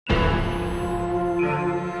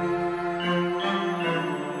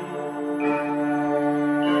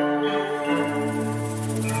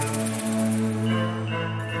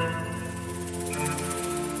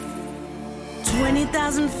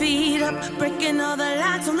You're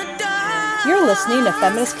listening to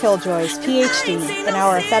Feminist Killjoys, PhD, an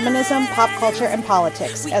hour of feminism, pop culture, and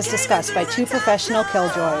politics, as discussed by two professional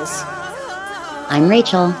killjoys. I'm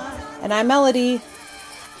Rachel. And I'm Melody.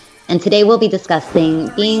 And today we'll be discussing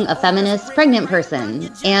being a feminist pregnant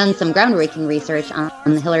person and some groundbreaking research on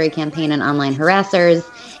the Hillary campaign and online harassers.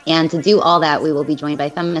 And to do all that, we will be joined by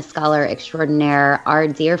feminist scholar extraordinaire, our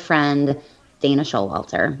dear friend, Dana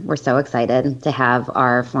Showalter. We're so excited to have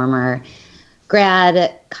our former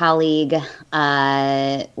grad colleague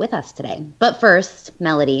with us today. But first,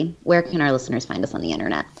 Melody, where can our listeners find us on the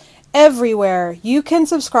internet? Everywhere. You can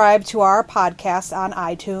subscribe to our podcast on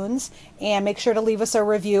iTunes and make sure to leave us a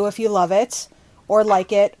review if you love it or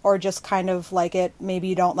like it or just kind of like it. Maybe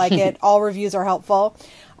you don't like it. All reviews are helpful.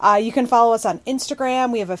 You can follow us on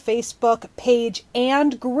Instagram. We have a Facebook page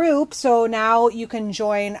and group. So now you can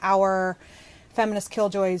join our Feminist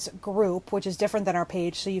Killjoys group, which is different than our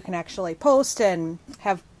page. So you can actually post and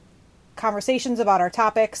have conversations about our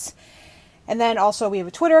topics. And then also we have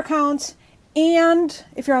a Twitter account. And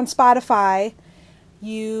if you're on Spotify,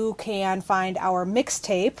 you can find our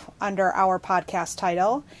mixtape under our podcast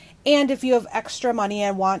title. And if you have extra money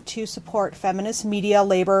and want to support feminist media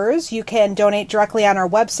laborers, you can donate directly on our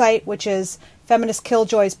website, which is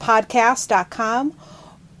feministkilljoyspodcast.com.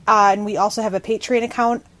 And we also have a Patreon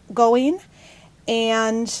account going.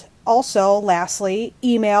 And also, lastly,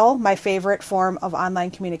 email, my favorite form of online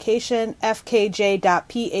communication,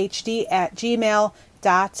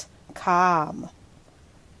 fkj.phd@gmail.com.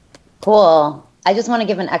 Cool. I just want to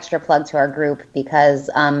give an extra plug to our group because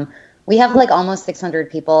we have like almost 600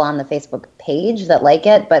 people on the Facebook page that like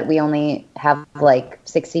it, but we only have like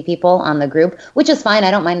 60 people on the group, which is fine. I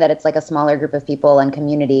don't mind that it's like a smaller group of people and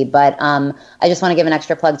community, but I just want to give an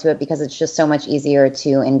extra plug to it because it's just so much easier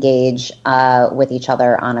to engage with each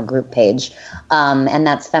other on a group page. And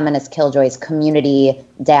that's Feminist Killjoys Community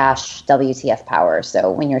 -WTF Power. So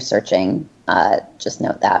when you're searching, just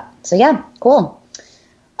note that. So yeah, cool.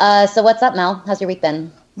 So what's up, Mel? How's your week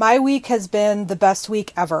been? My week has been the best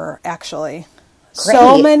week ever, actually. Great.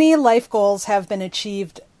 So many life goals have been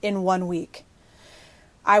achieved in 1 week.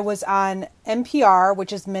 I was on NPR,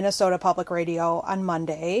 which is Minnesota Public Radio, on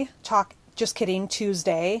Monday.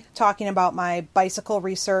 Tuesday, talking about my bicycle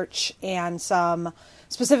research and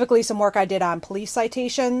specifically some work I did on police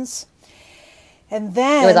citations. And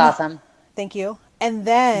then... It was awesome. Thank you. And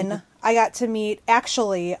then I got to meet,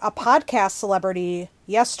 actually, a podcast celebrity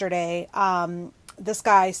yesterday. This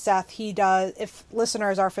guy, Seth, if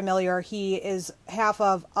listeners are familiar, he is half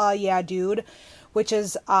of Yeah Dude, which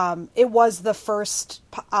is, it was the first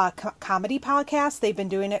comedy podcast. They've been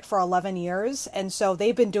doing it for 11 years. And so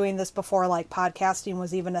they've been doing this before like podcasting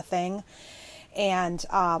was even a thing. And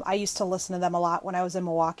I used to listen to them a lot when I was in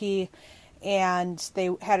Milwaukee. And they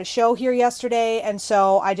had a show here yesterday, and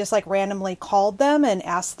so I just like randomly called them and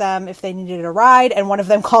asked them if they needed a ride, and one of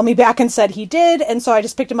them called me back and said he did, and so I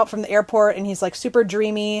just picked him up from the airport, and he's like super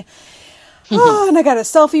dreamy. And I got a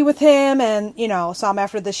selfie with him, and saw him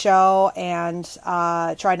after the show, and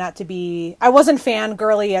tried not to be... I wasn't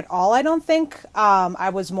fangirly at all, I don't think. I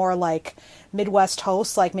was more like Midwest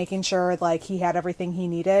host, like making sure like he had everything he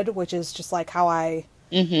needed, which is just like how I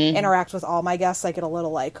interact with all my guests. I get a little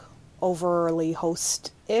like overly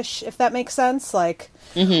host-ish, if that makes sense. Like,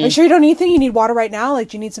 are you sure you don't need anything? You need water right now? Like,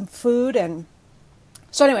 do you need some food? And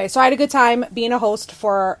so anyway, so I had a good time being a host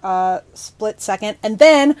for a split second. And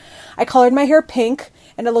then I colored my hair pink,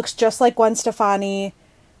 and it looks just like Gwen Stefani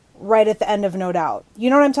right at the end of No Doubt. You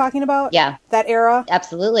know what I'm talking about? Yeah. That era?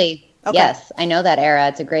 Absolutely. Okay. Yes, I know that era.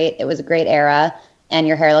 It was a great era. And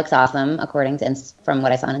your hair looks awesome, according to from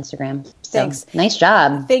what I saw on Instagram. So, thanks. Nice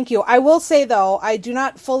job. Thank you. I will say, though, I do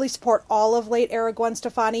not fully support all of late era Gwen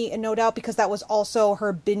Stefani, and No Doubt, because that was also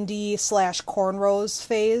her bindi/cornrows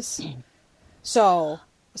phase. So,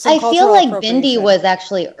 I feel like bindi was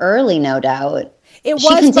actually early No Doubt. It was,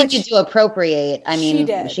 she continued to appropriate. I mean, she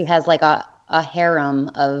did. She has like a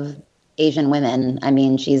harem of Asian women. I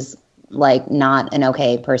mean, she's like not an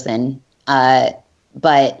okay person.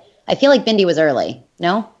 But I feel like bindi was early.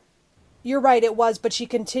 No? You're right, it was, but she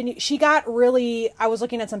continued. She got really... I was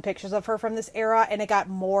looking at some pictures of her from this era, and it got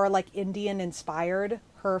more like Indian-inspired,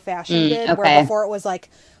 her fashion did, okay. where before it was like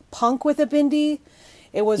punk with a bindi.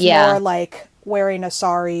 It was more like wearing a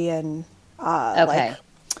sari and like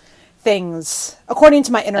things, according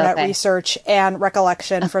to my internet research and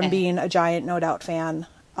recollection from being a giant No Doubt fan.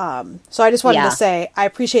 So I just wanted to say, I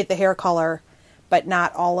appreciate the hair color, but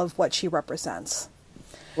not all of what she represents.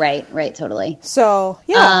 Right, totally. So,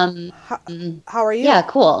 yeah. How are you? Yeah,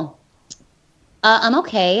 cool. I'm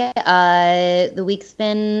okay. The week's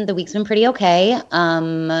been pretty okay.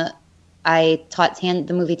 I taught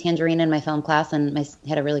the movie Tangerine in my film class, and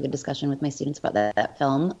had a really good discussion with my students about that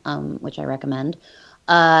film, which I recommend.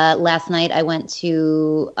 Last night I went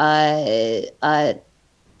to a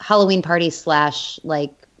Halloween party /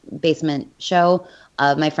 like basement show.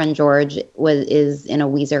 My friend George is in a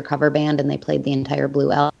Weezer cover band, and they played the entire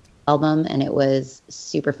Blue album, and it was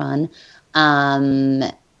super fun.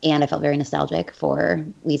 And I felt very nostalgic for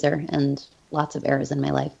Weezer and lots of eras in my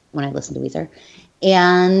life when I listened to Weezer.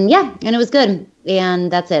 And yeah, and it was good.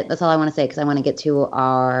 And that's it. That's all I want to say, because I want to get to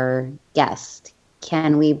our guest.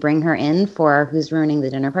 Can we bring her in for our Who's Ruining the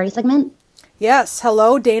Dinner Party segment? Yes.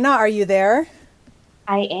 Hello, Dana. Are you there?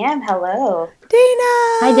 I am. Hello.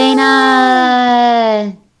 Dana! Hi,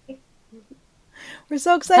 Dana! We're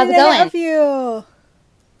so excited to have you. Oh,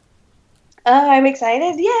 I'm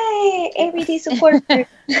excited. Yay! ABD support group.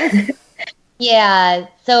 Yeah,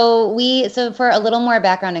 so for a little more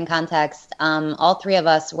background and context, all three of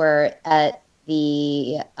us were at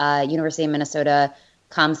the University of Minnesota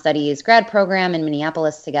Comm Studies grad program in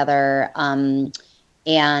Minneapolis together.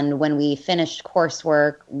 And when we finished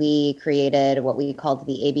coursework, we created what we called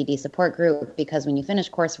the ABD support group, because when you finish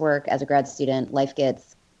coursework as a grad student, life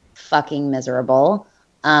gets fucking miserable.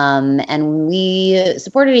 And we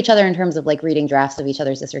supported each other in terms of like reading drafts of each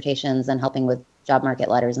other's dissertations and helping with job market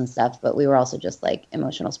letters and stuff. But we were also just like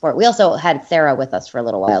emotional support. We also had Sarah with us for a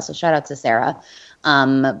little while, so shout out to Sarah.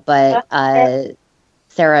 But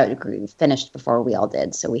Sarah finished before we all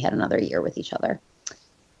did, so we had another year with each other.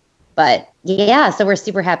 But yeah, so we're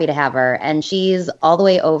super happy to have her. And she's all the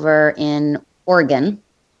way over in Oregon.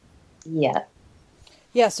 Yeah.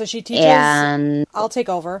 Yeah, so she teaches. And I'll take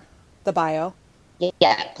over the bio.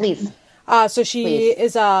 Yeah, please. So she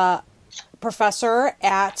is a professor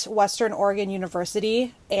at Western Oregon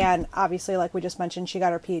University. And obviously, like we just mentioned, she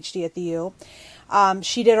got her PhD at the U.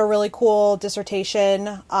 She did a really cool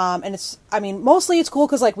dissertation, and mostly it's cool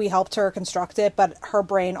because like we helped her construct it, but her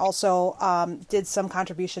brain also did some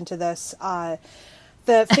contribution to this.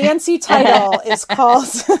 The fancy title is called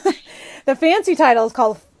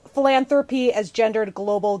Philanthropy as Gendered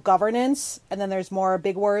Global Governance, and then there's more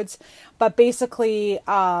big words, but basically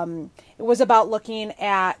it was about looking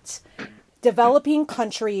at developing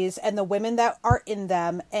countries and the women that are in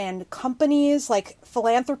them, and companies, like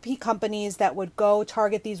philanthropy companies that would go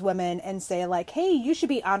target these women and say like, hey, you should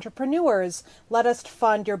be entrepreneurs, let us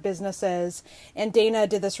fund your businesses. And Dana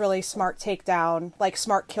did this really smart takedown, like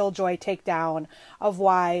smart killjoy takedown of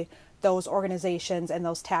why those organizations and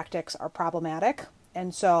those tactics are problematic.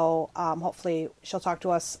 And so hopefully she'll talk to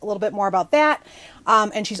us a little bit more about that.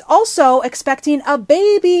 And she's also expecting a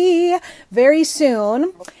baby very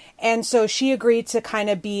soon. And so she agreed to kind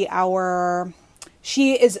of be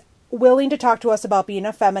she is willing to talk to us about being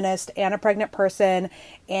a feminist and a pregnant person,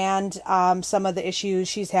 and some of the issues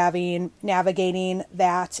she's having navigating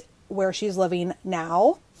that where she's living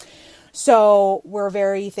now. So we're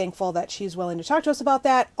very thankful that she's willing to talk to us about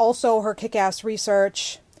that. Also her kick-ass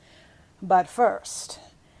research. But first,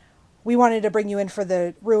 we wanted to bring you in for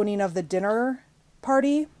the ruining of the dinner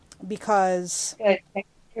party because... Good.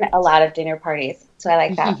 A lot of dinner parties, so I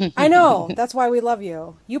like that. I know. That's why we love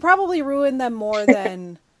you. You probably ruin them more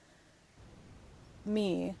than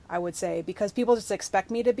me, I would say, because people just expect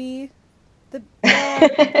me to be the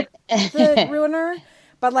ruiner.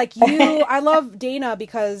 But like you, I love Dana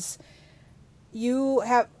because you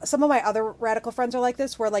have, some of my other radical friends are like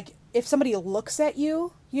this, where like if somebody looks at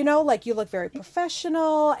you, you know, like you look very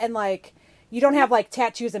professional and like you don't have like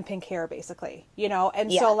tattoos and pink hair, basically, you know?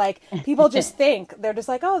 And so like people just think, they're just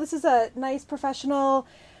like, oh, this is a nice professional,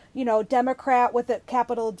 you know, Democrat with a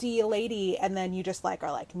capital D lady. And then you just like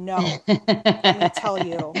are like, no, I'm going to tell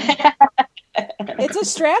you. It's a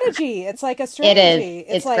strategy. It's like a strategy. It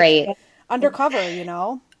is. It's like great. Undercover, you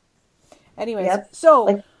know? Anyways,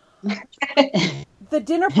 so the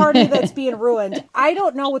dinner party that's being ruined. I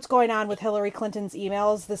don't know what's going on with Hillary Clinton's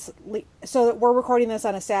emails. So we're recording this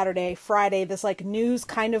on a Saturday. Friday, this like news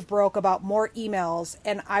kind of broke about more emails,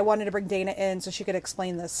 and I wanted to bring Dana in so she could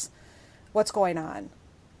explain this. What's going on?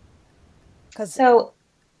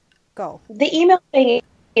 Go. The email thing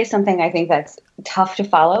is something I think that's tough to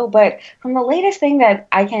follow, but from the latest thing that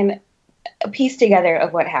I can piece together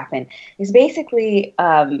of what happened is basically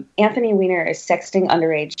Anthony Weiner is sexting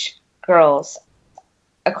underage girls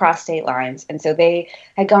across state lines. And so they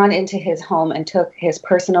had gone into his home and took his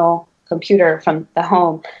personal computer from the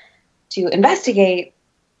home to investigate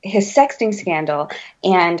his sexting scandal.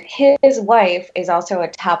 And his wife is also a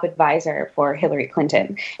top advisor for Hillary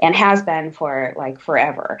Clinton and has been for like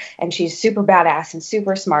forever. And she's super badass and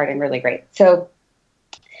super smart and really great. So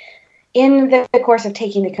in the course of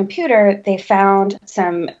taking the computer, they found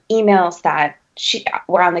some emails that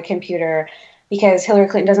were on the computer because Hillary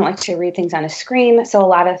Clinton doesn't like to read things on a screen. So a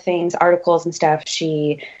lot of things, articles and stuff,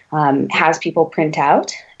 she has people print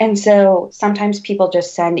out. And so sometimes people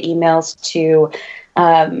just send emails to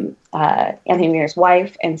Anthony Weiner's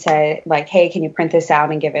wife and say, like, hey, can you print this out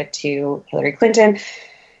and give it to Hillary Clinton?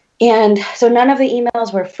 And so none of the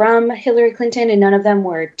emails were from Hillary Clinton and none of them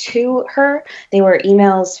were to her. They were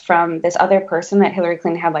emails from this other person that Hillary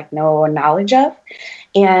Clinton had like no knowledge of.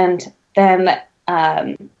 And then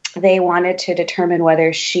they wanted to determine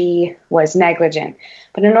whether she was negligent.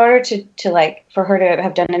 But in order to like for her to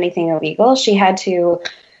have done anything illegal, she had to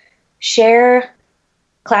share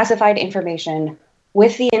classified information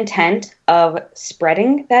with the intent of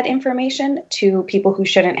spreading that information to people who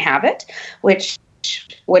shouldn't have it, which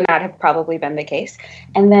would not have probably been the case.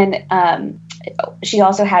 And then she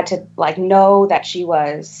also had to like know that she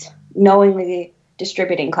was knowingly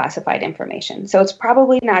distributing classified information. So it's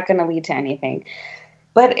probably not going to lead to anything.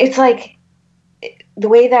 But it's like the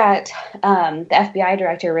way that the FBI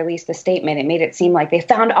director released the statement, it made it seem like they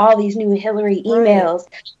found all these new Hillary emails,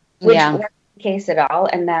 which weren't the case at all.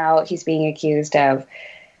 And now he's being accused of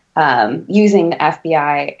using the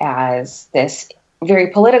FBI as this very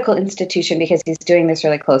political institution because he's doing this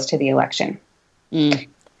really close to the election.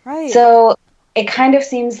 Right. So it kind of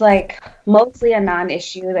seems like mostly a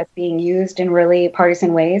non-issue that's being used in really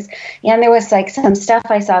partisan ways. And there was like some stuff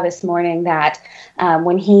I saw this morning that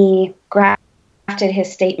when he drafted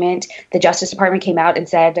his statement, the Justice Department came out and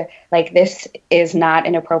said, like, this is not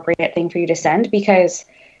an appropriate thing for you to send because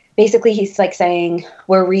basically he's like saying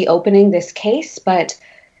we're reopening this case, but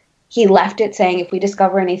he left it saying, if we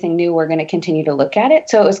discover anything new, we're going to continue to look at it.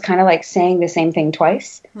 So it was kind of like saying the same thing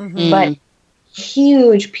twice, but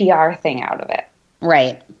huge PR thing out of it.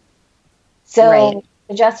 Right. So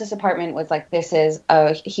the Justice Department was like, this is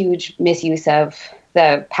a huge misuse of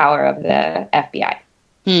the power of the FBI.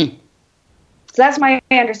 So that's my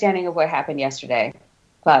understanding of what happened yesterday.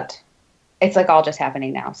 But it's like all just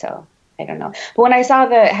happening now. So I don't know. But when I saw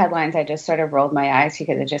the headlines, I just sort of rolled my eyes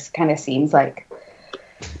because it just kind of seems like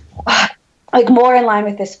more in line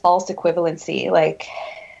with this false equivalency, like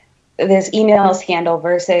this email scandal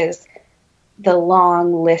versus the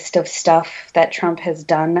long list of stuff that Trump has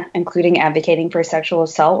done, including advocating for sexual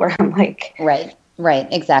assault, where I'm like... Right,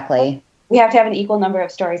 exactly. We have to have an equal number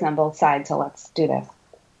of stories on both sides, so let's do this.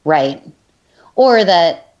 Right. Or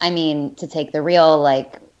that, I mean, to take the real,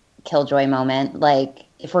 like, killjoy moment, like,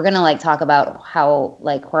 if we're going to, like, talk about how,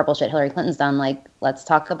 like, horrible shit Hillary Clinton's done, like, let's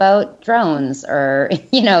talk about drones or,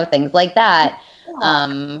 you know, things like that.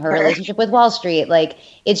 Her relationship with Wall Street. Like,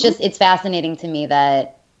 it's just, it's fascinating to me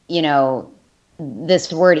that, you know,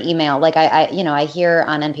 this word email, like I hear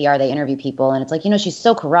on NPR, they interview people and it's like, you know, she's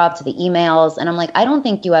so corrupt, the emails. And I'm like, I don't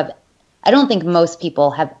think most people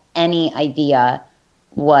have any idea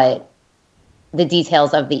what the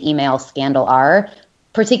details of the email scandal are,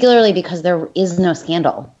 particularly because there is no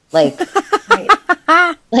scandal. Like,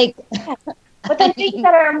 like, but then things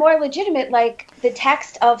that are more legitimate, like the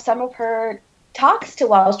text of some of her talks to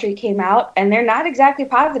Wall Street came out and they're not exactly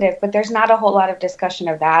positive, but there's not a whole lot of discussion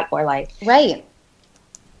of that or like. Right.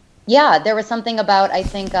 Yeah, there was something about, I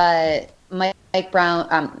think, Mike Brown,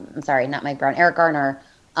 I'm sorry, not Mike Brown, Eric Garner,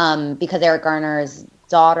 because Eric Garner's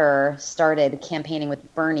daughter started campaigning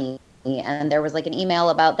with Bernie, and there was like an email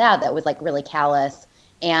about that was like really callous,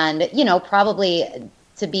 and, you know, probably,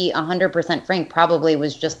 to be 100% frank, probably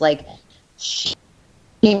was just like, she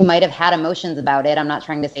might have had emotions about it. I'm not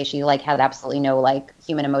trying to say she like had absolutely no like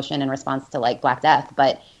human emotion in response to like Black Death,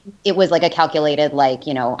 but it was like a calculated, like,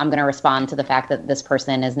 you know, I'm going to respond to the fact that this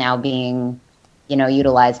person is now being, you know,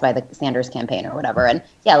 utilized by the Sanders campaign or whatever. And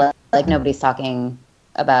yeah, like nobody's talking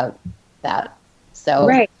about that. So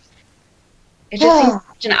right. It just seems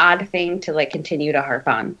such an odd thing to like continue to harp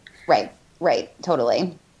on. Right.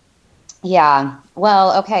 Totally. Yeah.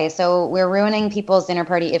 Well, okay. So we're ruining people's dinner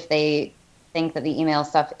party if they think that the email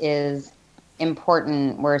stuff is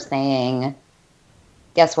important. We're saying,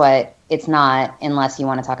 guess what? It's not, unless you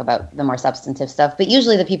want to talk about the more substantive stuff. But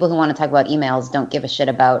usually the people who want to talk about emails don't give a shit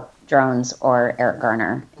about drones or Eric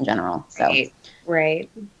Garner in general. So Right.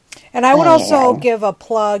 And I would also give a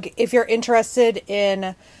plug if you're interested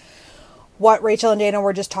in what Rachel and Dana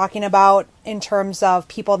were just talking about in terms of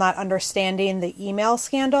people not understanding the email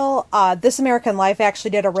scandal. This American Life actually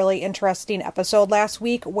did a really interesting episode last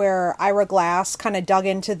week where Ira Glass kind of dug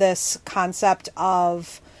into this concept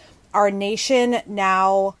of our nation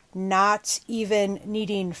now not even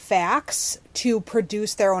needing facts to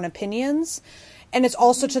produce their own opinions. And it's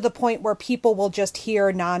also to the point where people will just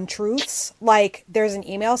hear non-truths, like there's an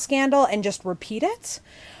email scandal, and just repeat it.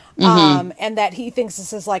 And that he thinks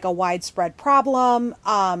this is like a widespread problem.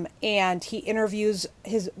 And he interviews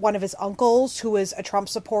one of his uncles who is a Trump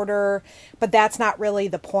supporter, but that's not really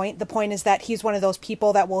the point. The point is that he's one of those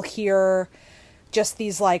people that will hear just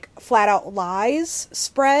these like flat out lies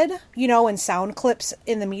spread, in sound clips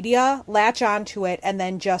in the media, latch onto it, and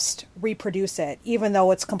then just reproduce it, even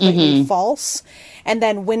though it's completely false. And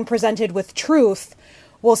then when presented with truth,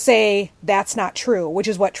 will say that's not true, which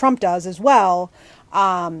is what Trump does as well.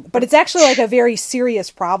 But it's actually like a very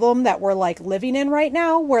serious problem that we're like living in right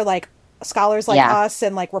now, where like scholars like us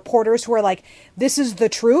and like reporters who are like, this is the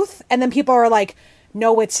truth. And then people are like,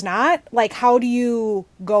 no, it's not. Like, how do you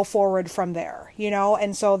go forward from there?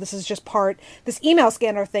 And so this is just this email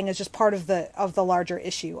scanner thing is just part of the larger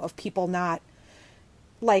issue of people not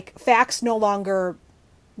like facts no longer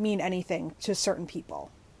mean anything to certain people.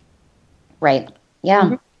 Right.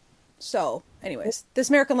 Yeah. So anyways, This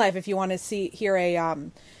American Life, if you want to hear a, a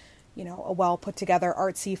well put together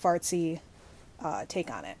artsy fartsy, take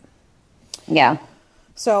on it. Yeah.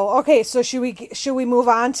 So, okay. So should we move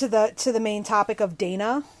on to the main topic of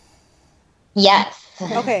Dana? Yes.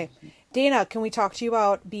 Okay. Dana, can we talk to you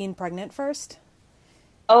about being pregnant first?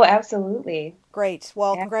 Oh, absolutely. Great.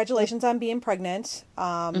 Well, congratulations on being pregnant.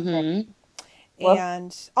 And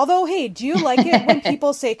although, hey, do you like it when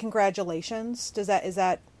people say congratulations? Does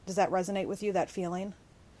that resonate with you, that feeling?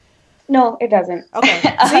 No, it doesn't. Okay.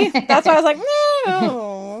 See? That's why I was like,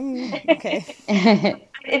 no. Okay.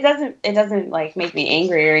 It doesn't like make me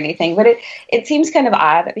angry or anything, but it seems kind of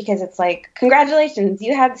odd because it's like, congratulations,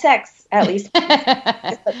 you had sex, at least.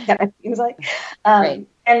 It kind of seems like. Right.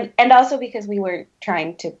 And also because we weren't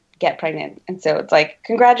trying to get pregnant. And so it's like,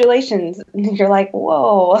 congratulations. And you're like,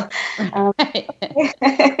 whoa.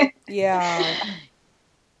 Yeah.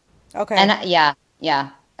 Okay. And yeah.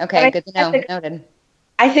 Okay, good to know. Noted.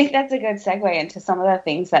 I think that's a good segue into some of the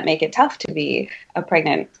things that make it tough to be a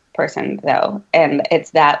pregnant person, though. And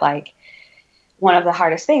it's that, like, one of the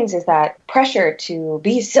hardest things is that pressure to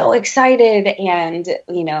be so excited and,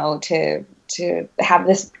 to have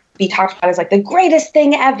this be talked about as like the greatest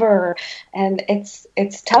thing ever. And it's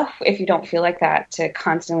tough if you don't feel like that to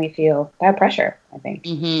constantly feel that pressure, I think.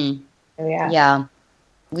 Mm-hmm. So, yeah. Yeah.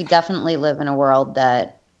 We definitely live in a world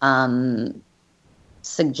that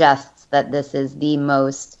suggests that this is the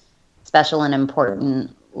most special and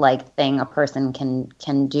important thing a person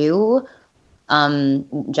can do,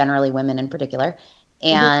 generally women in particular.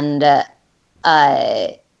 And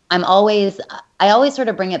I always sort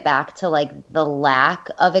of bring it back to like the lack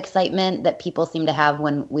of excitement that people seem to have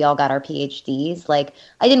when we all got our PhDs. Like,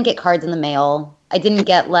 I didn't get cards in the mail. I didn't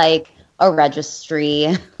get like a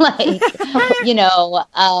registry,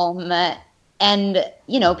 and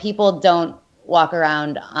people don't walk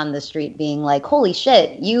around on the street being like, holy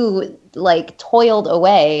shit, you like toiled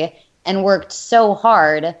away and worked so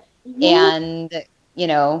hard, and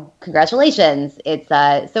congratulations. It's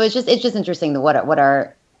so it's just interesting what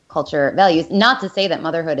our culture values. Not to say that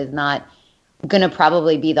motherhood is not gonna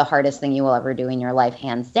probably be the hardest thing you will ever do in your life,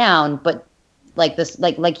 hands down, but like this,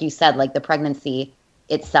 like you said, like the pregnancy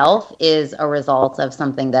itself is a result of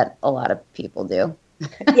something that a lot of people do.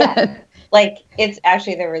 Yeah. Like, it's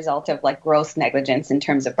actually the result of like gross negligence in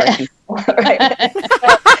terms of working. Right?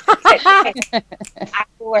 I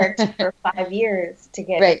worked for 5 years to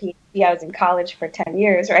get a PhD. I was in college for 10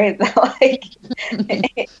 years, right? Like,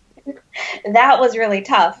 that was really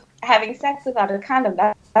tough. Having sex without a condom,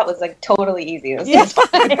 that was like totally easy. It was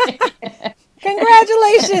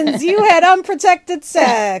Congratulations, you had unprotected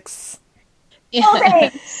sex. Oh,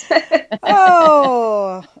 thanks.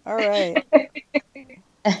 Oh, all right.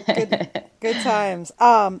 Good times.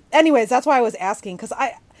 Anyways, that's why I was asking, because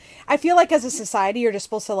I feel like as a society you're just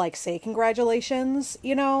supposed to like say congratulations,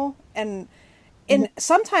 and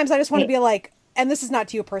sometimes I just want to be like, and this is not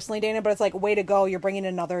to you personally, Dana, but it's like, way to go, you're bringing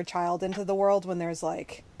another child into the world when there's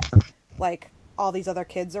like all these other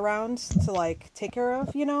kids around to like take care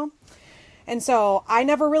of, and so I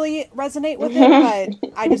never really resonate with it,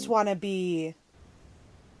 but I just want to be,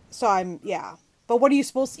 but what are you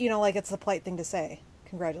supposed to, like, it's the polite thing to say.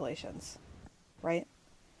 Congratulations, right?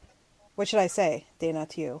 What should I say, Dana,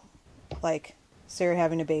 to you? Like, so you're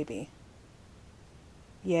having a baby.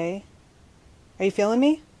 Yay. Are you feeling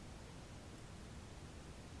me?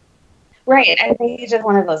 Right. I think it's just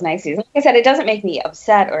one of those niceties. Like I said, it doesn't make me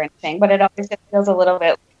upset or anything, but it always just feels a little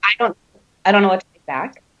bit, I don't know what to say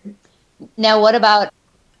back. Now what about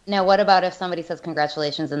if somebody says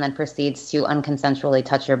congratulations and then proceeds to unconsensually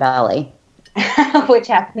touch your belly? which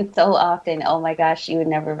happens so often. Oh my gosh, you would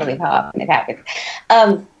never believe how often it happens.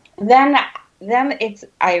 Then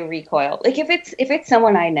I recoil. Like if it's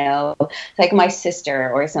someone I know, like my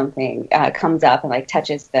sister or something, comes up and like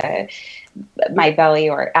touches my belly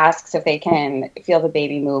or asks if they can feel the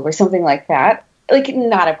baby move or something like that. Like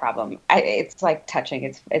not a problem. It's like touching.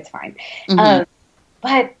 It's fine. Mm-hmm.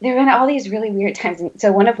 But there have been all these really weird times. And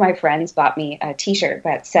so one of my friends bought me a T-shirt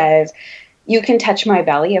that says, "You can touch my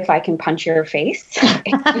belly if I can punch your face."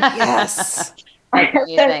 Yes.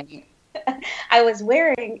 I was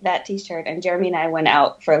wearing that T-shirt, and Jeremy and I went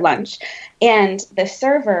out for lunch, and the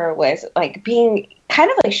server was like being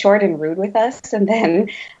kind of like short and rude with us, and then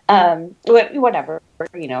whatever,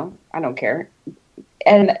 I don't care.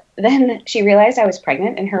 And then she realized I was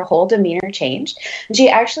pregnant, and her whole demeanor changed. And she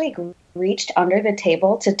actually reached under the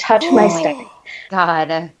table to touch my stomach.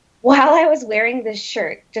 God. While I was wearing this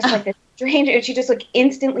shirt, just like this stranger, and she just like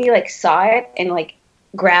instantly like saw it and like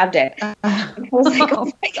grabbed it. And I was like,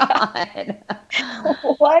 oh my God,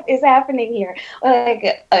 what is happening here?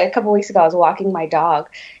 Like a couple weeks ago, I was walking my dog,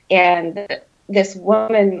 and this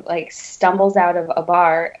woman like stumbles out of a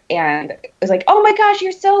bar and was like, "Oh my gosh,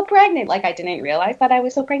 you're so pregnant!" Like I didn't realize that I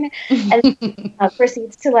was so pregnant, and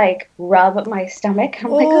proceeds to like rub my stomach.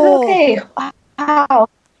 I'm like, oh, okay, wow.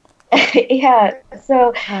 Yeah,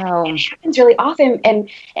 so it happens really often, and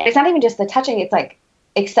it's not even just the touching; it's like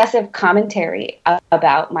excessive commentary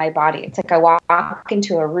about my body. It's like I walk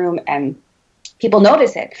into a room and people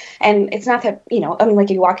notice it, and it's not that like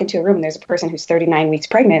you walk into a room and there's a person who's 39 weeks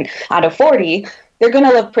pregnant out of 40, they're gonna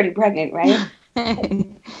look pretty pregnant, right?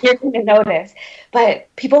 You're gonna notice, but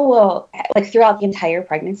people will like throughout the entire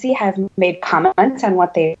pregnancy have made comments on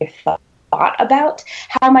what they thought about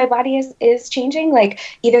how my body is changing, like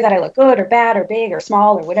either that I look good or bad or big or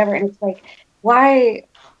small or whatever, and it's like, why?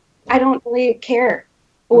 I don't really care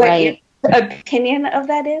what your opinion of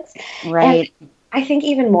that is. Right. And I think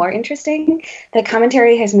even more interesting, the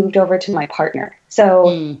commentary has moved over to my partner.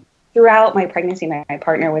 So throughout my pregnancy, my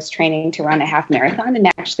partner was training to run a half marathon and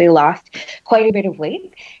actually lost quite a bit of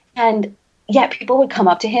weight. And yet people would come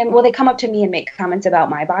up to him. Well, they come up to me and make comments about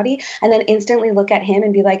my body and then instantly look at him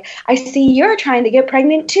and be like, "I see you're trying to get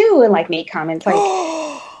pregnant too." And like make comments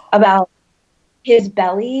like about his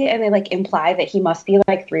belly. And they like imply that he must be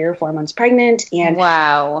like 3 or 4 months pregnant. And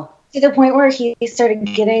wow. To the point where he started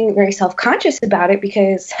getting very self-conscious about it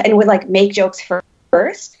and would like make jokes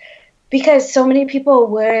first because so many people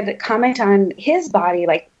would comment on his body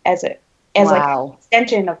like as like an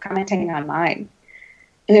extension of commenting on mine.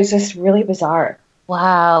 And it's just really bizarre.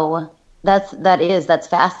 Wow. That's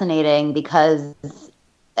fascinating because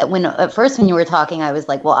at first when you were talking, I was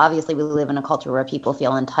like, well, obviously we live in a culture where people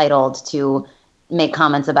feel entitled to make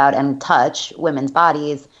comments about and touch women's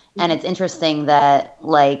bodies. And it's interesting that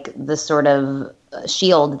like the sort of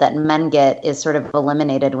shield that men get is sort of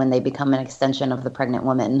eliminated when they become an extension of the pregnant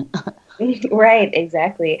woman. Right,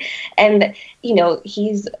 exactly. And,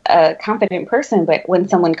 he's a confident person, but when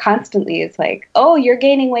someone constantly is like, "Oh, you're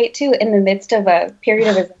gaining weight too," in the midst of a period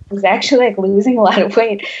of his life, he's actually like losing a lot of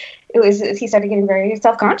weight. He started getting very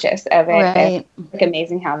self-conscious of it. Right. It's like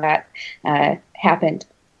amazing how that happened.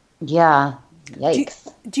 Yeah.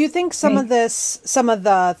 Yikes. Do you think some of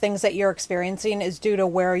the things that you're experiencing is due to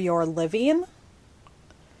where you're living?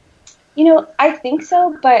 I think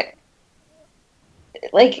so, but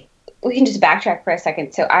like we can just backtrack for a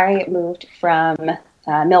second. So I moved from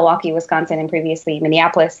Milwaukee, Wisconsin, and previously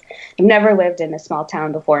Minneapolis. I've never lived in a small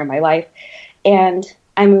town before in my life. And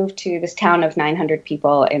I moved to this town of 900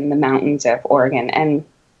 people in the mountains of Oregon. And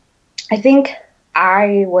I think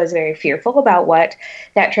I was very fearful about what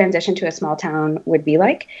that transition to a small town would be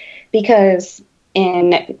like, because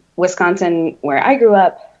in Wisconsin, where I grew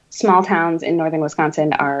up, small towns in northern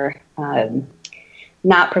Wisconsin are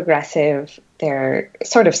not progressive. They're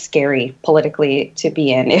sort of scary politically to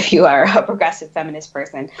be in if you are a progressive feminist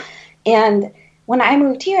person. And when I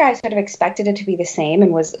moved here, I sort of expected it to be the same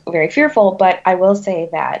and was very fearful. But I will say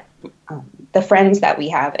that the friends that we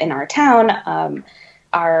have in our town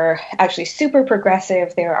are actually super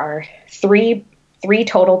progressive. There are three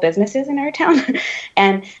total businesses in our town,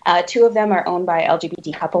 and 2 of them are owned by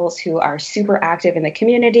LGBT couples who are super active in the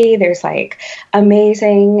community. There's like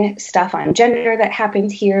amazing stuff on gender that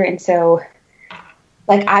happens here, and so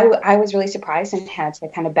like I was really surprised and had to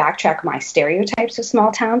kind of backtrack my stereotypes of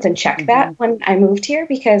small towns and check that when I moved here,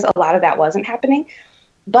 because a lot of that wasn't happening.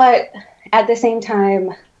 But at the same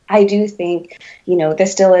time, I do think,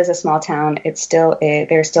 this still is a small town. There still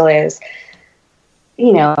is,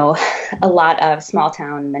 a lot of small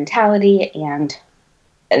town mentality. And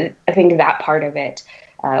I think that part of it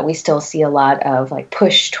we still see a lot of like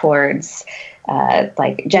push towards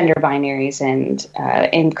like gender binaries and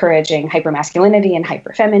encouraging hypermasculinity and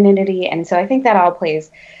hyperfemininity. And so I think that all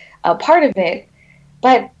plays a part of it.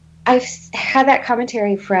 But I've had that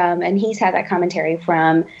commentary from, and he's had that commentary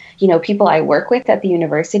from, you know, people I work with at the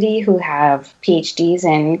university who have PhDs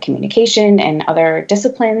in communication and other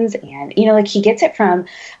disciplines. And, you know, like he gets it from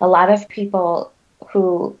a lot of people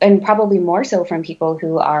who, and probably more so from people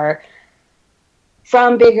who are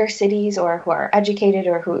from bigger cities or who are educated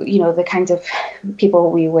or who, you know, the kinds of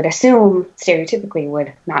people we would assume stereotypically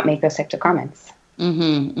would not make those types of comments.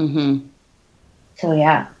 Mm-hmm, mm-hmm. So,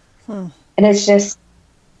 yeah. And it's just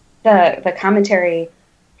the commentary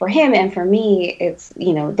for him and for me, it's,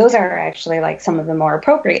 you know, those are actually like some of the more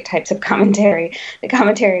appropriate types of commentary. The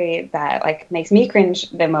commentary that like makes me cringe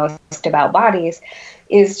the most about bodies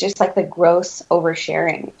is just like the gross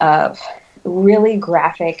oversharing of really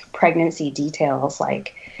graphic pregnancy details,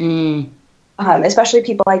 like especially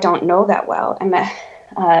people I don't know that well.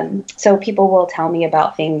 And so people will tell me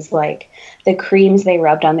about things like the creams they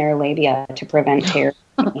rubbed on their labia to prevent tears.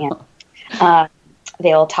 And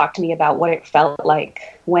they'll talk to me about what it felt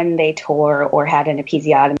like when they tore or had an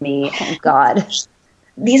episiotomy. Oh, God.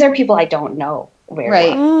 These are people I don't know very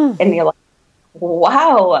well. And they're like,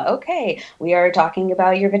 wow, okay, we are talking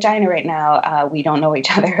about your vagina right now. We don't know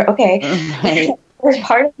each other. Okay. Right. There's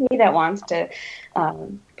part of me that wants to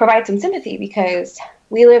provide some sympathy because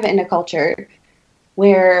we live in a culture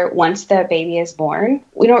where once the baby is born,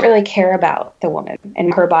 we don't really care about the woman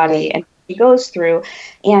and her body and what she goes through.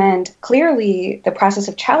 And clearly the process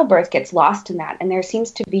of childbirth gets lost in that. And there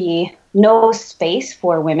seems to be no space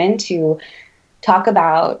for women to talk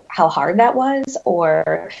about how hard that was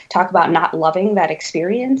or talk about not loving that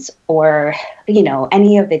experience or, you know,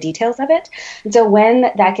 any of the details of it. And so when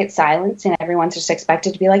that gets silenced and everyone's just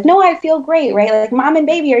expected to be like, no, I feel great, right? Like mom and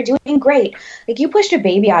baby are doing great. Like you pushed a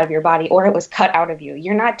baby out of your body or it was cut out of you.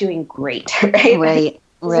 You're not doing great, right? Right,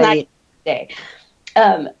 right.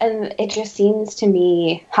 And it just seems to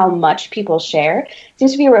me how much people share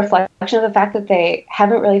seems to be a reflection of the fact that they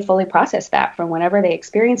haven't really fully processed that from whenever they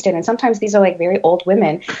experienced it. And sometimes these are like very old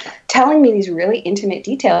women telling me these really intimate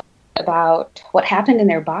details about what happened in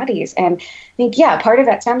their bodies. And I think, yeah, part of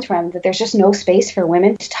that stems from that there's just no space for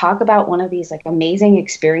women to talk about one of these like amazing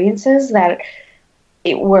experiences that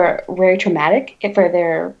were very traumatic for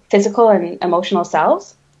their physical and emotional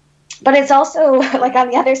selves. But it's also like on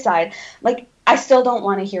the other side, like, I still don't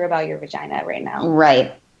want to hear about your vagina right now.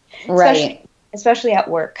 Right. Right. Especially at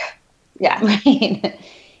work. Yeah. Right.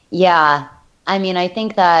 Yeah. I mean, I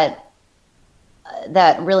think that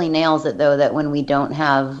really nails it, though, that when we don't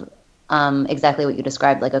have exactly what you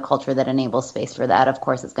described, like a culture that enables space for that, of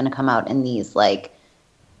course, it's going to come out in these, like,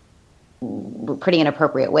 pretty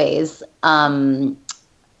inappropriate ways.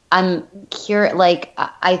 I'm curious, like,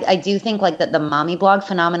 I do think, like, that the mommy blog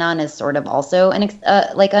phenomenon is sort of also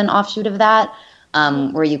like an offshoot of that,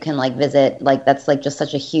 where you can, like, visit, like, that's, like, just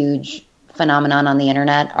such a huge phenomenon on the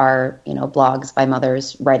internet are, you know, blogs by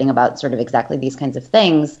mothers writing about sort of exactly these kinds of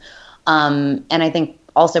things. And I think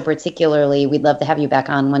also particularly we'd love to have you back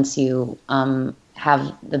on once you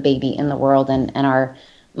have the baby in the world and are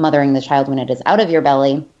mothering the child when it is out of your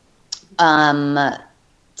belly,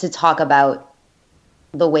 to talk about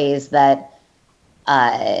the ways that,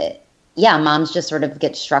 moms just sort of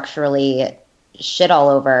get structurally shit all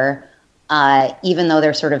over, even though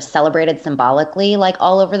they're sort of celebrated symbolically, like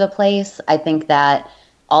all over the place. I think that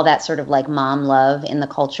all that sort of like mom love in the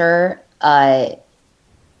culture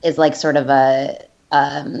is like sort of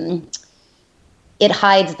it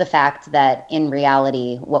hides the fact that in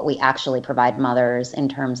reality, what we actually provide mothers in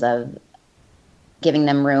terms of giving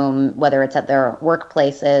them room, whether it's at their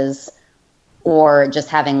workplaces or just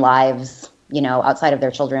having lives, you know, outside of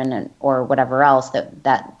their children or whatever else,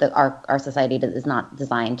 that our society is not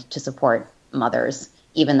designed to support mothers,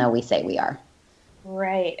 even though we say we are.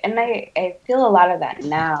 Right. And I feel a lot of that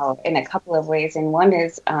now in a couple of ways. And one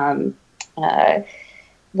is that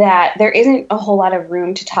there isn't a whole lot of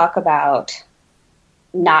room to talk about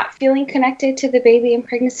not feeling connected to the baby in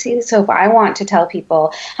pregnancy. So if I want to tell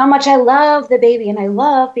people how much I love the baby and I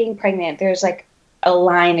love being pregnant, there's like a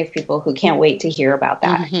line of people who can't wait to hear about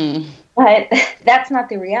that. Mm-hmm. But that's not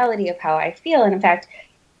the reality of how I feel. And in fact,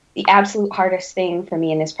 the absolute hardest thing for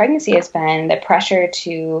me in this pregnancy has been the pressure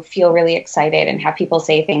to feel really excited and have people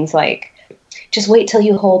say things like, just wait till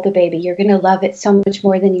you hold the baby. You're going to love it so much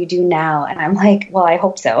more than you do now. And I'm like, well, I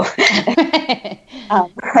hope so.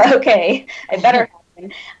 Okay, I better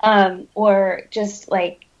happen. Or just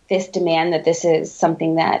like this demand that this is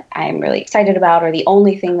something that I'm really excited about or the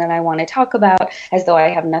only thing that I want to talk about, as though I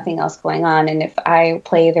have nothing else going on. And if I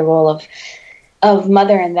play the role of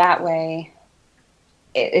mother in that way,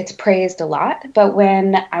 it's praised a lot. But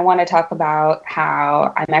when I want to talk about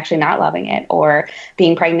how I'm actually not loving it, or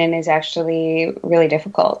being pregnant is actually really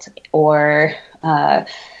difficult, or,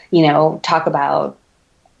 talk about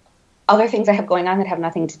other things I have going on that have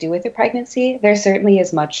nothing to do with the pregnancy, there certainly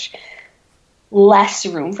is much less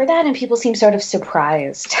room for that. And people seem sort of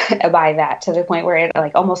surprised by that, to the point where it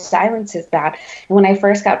like almost silences that. And when I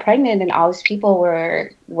first got pregnant and all these people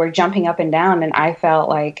were jumping up and down, and I felt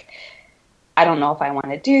like, I don't know if I want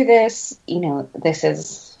to do this, this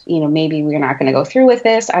is, maybe we're not going to go through with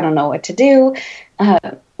this. I don't know what to do.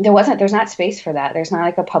 There's not space for that. There's not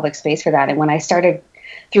like a public space for that. And when I started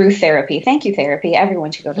through therapy, thank you, therapy,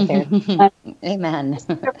 everyone should go to therapy. Amen.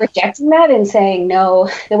 Rejecting that and saying, no,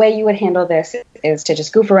 the way you would handle this is to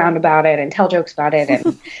just goof around about it and tell jokes about it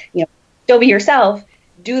and, still be yourself,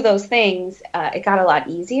 do those things. It got a lot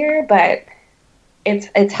easier, but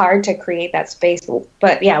it's hard to create that space.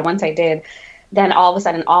 But yeah, once I did, then all of a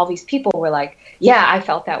sudden all these people were like, yeah, I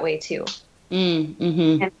felt that way too.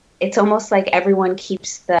 Mm-hmm. And it's almost like everyone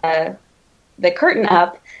keeps the curtain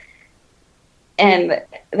up. And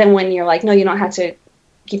then when you're like, no, you don't have to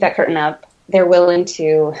keep that curtain up, they're willing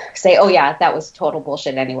to say, oh yeah, that was total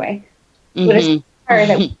bullshit anyway. Mm-hmm. But it's hard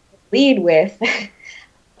that we lead with,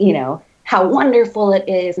 how wonderful it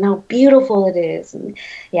is and how beautiful it is. And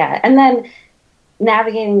then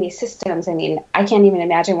navigating these systems, I mean, I can't even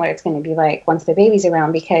imagine what it's going to be like once the baby's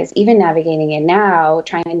around, because even navigating it now,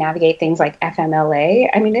 trying to navigate things like FMLA,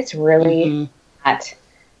 I mean, it's really not,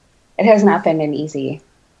 it has not been an easy,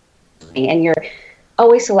 and you're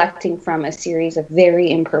always selecting from a series of very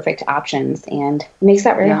imperfect options, and it makes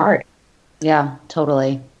that very hard. Yeah,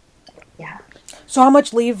 totally. Yeah. So how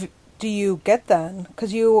much leave do you get then?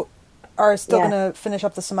 Because you are still going to finish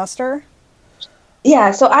up the semester?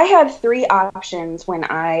 Yeah, so I had 3 options when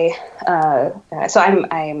I'm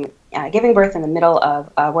giving birth in the middle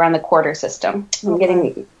of, we're on the quarter system. I'm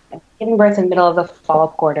giving birth in the middle of the fall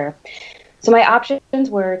quarter. So my options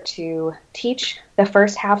were to teach the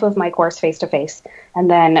first half of my course face-to-face and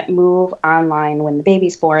then move online when the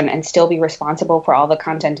baby's born and still be responsible for all the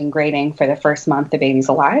content and grading for the first month the baby's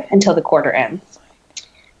alive until the quarter ends.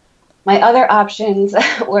 My other options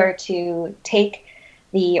were to take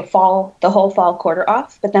the whole fall quarter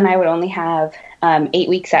off, but then I would only have 8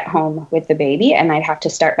 weeks at home with the baby, and I'd have to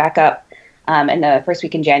start back up in the first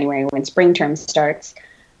week in January when spring term starts.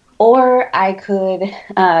 Or I could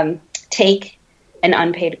take an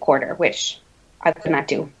unpaid quarter, which I could not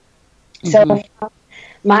do. So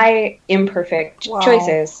my imperfect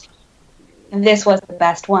choices, this was the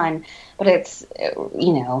best one, but it's,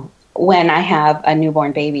 when I have a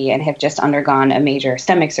newborn baby and have just undergone a major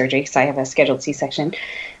stomach surgery, because I have a scheduled C-section,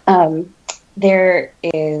 I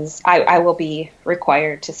will be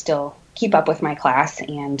required to still keep up with my class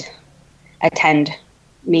and attend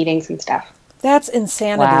meetings and stuff. That's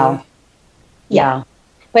insanity. Wow. Yeah.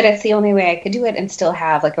 But it's the only way I could do it and still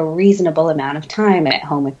have like a reasonable amount of time at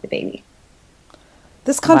home with the baby.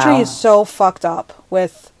 This country is so fucked up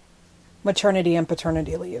with maternity and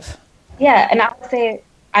paternity leave. Yeah, and I would say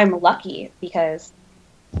I'm lucky because,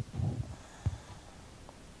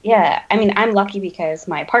 I'm lucky because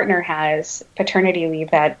my partner has paternity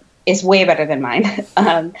leave that is way better than mine.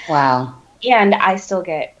 Wow. And I still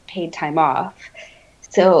get paid time off.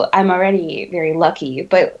 So I'm already very lucky.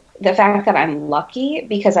 But the fact that I'm lucky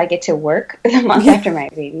because I get to work the month after my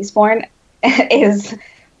baby's born is,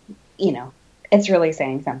 it's really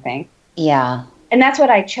saying something. Yeah. And that's what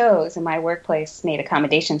I chose, and my workplace made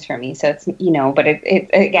accommodations for me. So it's, but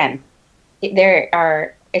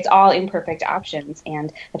it's all imperfect options.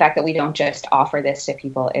 And the fact that we don't just offer this to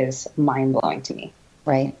people is mind blowing to me.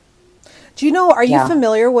 Right. Do you know, are you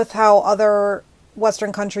familiar with how other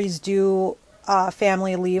Western countries do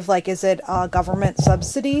family leave? Like, is it a government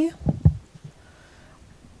subsidy?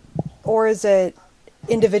 Or is it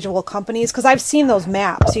individual companies? Because I've seen those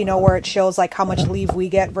maps, where it shows like how much leave we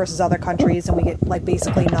get versus other countries, and we get like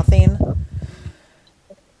basically nothing.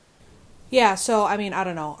 Yeah, so I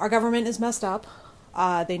don't know. Our government is messed up.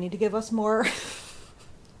 They need to give us more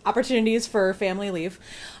opportunities for family leave.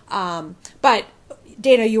 But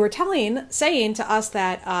Dana, you were saying to us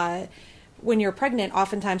that when you're pregnant,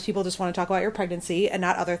 oftentimes people just want to talk about your pregnancy and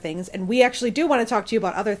not other things. And we actually do want to talk to you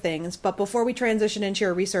about other things. But before we transition into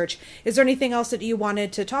your research, is there anything else that you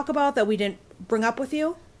wanted to talk about that we didn't bring up with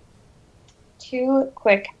you? two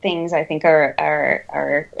quick things I think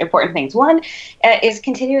are important things. One is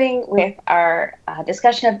continuing with our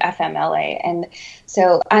discussion of FMLA. And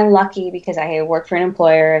so I'm lucky because I work for an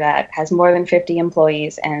employer that has more than 50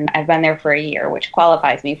 employees, and I've been there for a year, which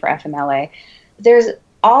qualifies me for FMLA. There's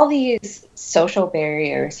all these social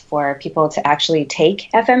barriers for people to actually take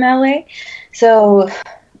FMLA. So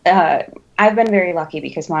I've been very lucky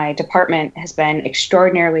because my department has been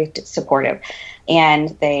extraordinarily supportive, and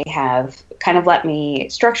they have kind of let me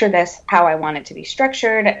structure this how I want it to be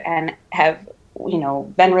structured, and have,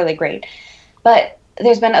 been really great. But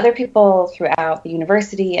there's been other people throughout the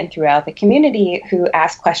university and throughout the community who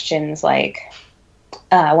ask questions like,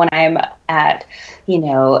 when I'm at,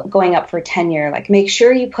 going up for tenure, like, make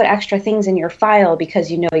sure you put extra things in your file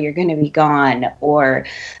because you're going to be gone, or,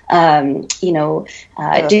 did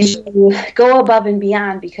you go above and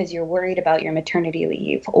beyond because you're worried about your maternity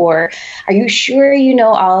leave, or are you sure you know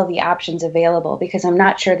all of the options available because I'm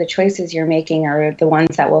not sure the choices you're making are the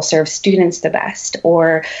ones that will serve students the best,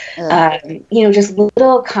 or, just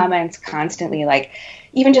little comments constantly, like,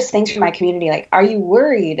 even just things from my community, like, are you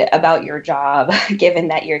worried about your job given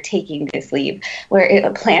that you're taking this leave, where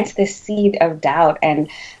it plants this seed of doubt and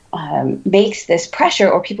makes this pressure,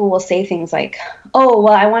 or people will say things like, oh,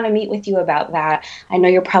 well, I want to meet with you about that. I know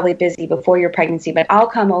you're probably busy before your pregnancy, but I'll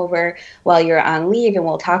come over while you're on leave and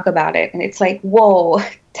we'll talk about it. And it's like, whoa,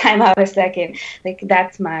 time out a second. Like,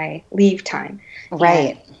 that's my leave time.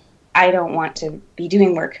 Right. And I don't want to be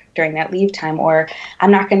doing work during that leave time, or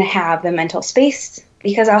I'm not going to have the mental space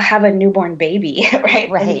because I'll have a newborn baby, right?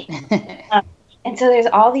 Right. And so there's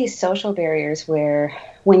all these social barriers where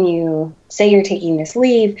when you say you're taking this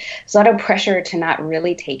leave, there's a lot of pressure to not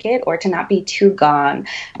really take it, or to not be too gone,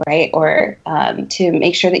 right? Or to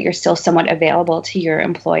make sure that you're still somewhat available to your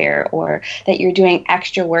employer, or that you're doing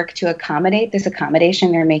extra work to accommodate this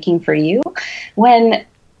accommodation they're making for you, when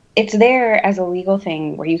it's there as a legal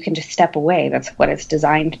thing where you can just step away. That's what it's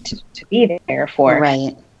designed to be there for.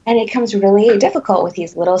 Right. And it becomes really difficult with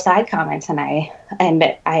these little side comments, and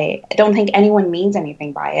I don't think anyone means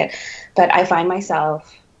anything by it, but I find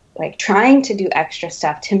myself like trying to do extra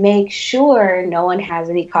stuff to make sure no one has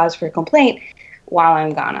any cause for complaint while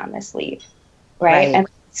I'm gone on this leave, right? And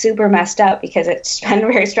it's super messed up because it's been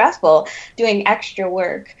very stressful doing extra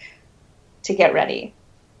work to get ready.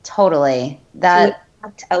 Totally. That's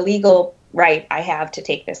a legal right I have to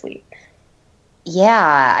take this leave.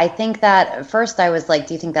 Yeah, I think that at first I was like,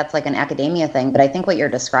 do you think that's like an academia thing? But I think what you're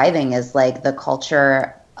describing is like the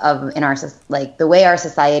culture of like the way our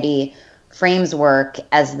society frames work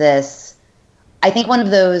as this. I think one of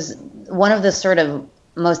the sort of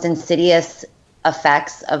most insidious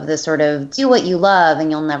effects of the sort of do what you love and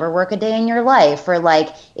you'll never work a day in your life, or like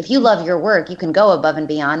if you love your work, you can go above and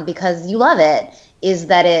beyond because you love it, is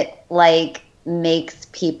that it like makes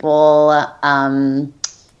people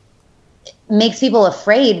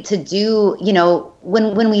afraid to do,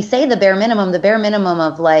 when we say the bare minimum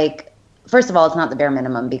of like, first of all, it's not the bare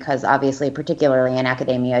minimum because obviously, particularly in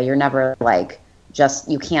academia, you're never like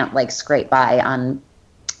you can't like scrape by on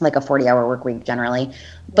like a 40-hour work week generally.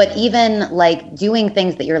 But even like doing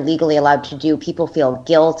things that you're legally allowed to do, people feel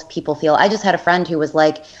guilt. I just had a friend who was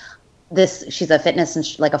like she's a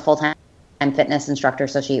fitness, like a full-time fitness instructor,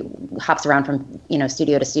 so she hops around from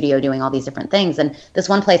studio to studio doing all these different things, and this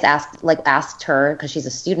one place asked her, because she's a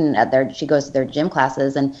student she goes to their gym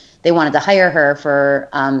classes, and they wanted to hire her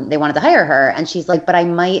and she's like, but I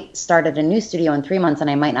might start at a new studio in 3 months and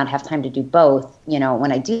I might not have time to do both.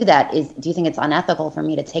 When I do that, do you think it's unethical for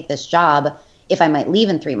me to take this job if I might leave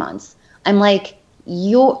in 3 months? I'm like,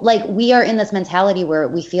 we are in this mentality where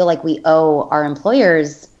we feel like we owe our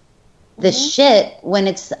employers this shit, when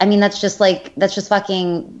that's just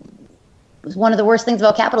fucking, one of the worst things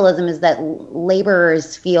about capitalism is that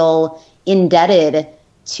laborers feel indebted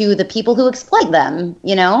to the people who exploit them,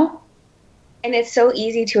 And it's so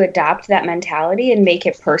easy to adopt that mentality and make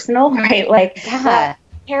it personal, right? Like, I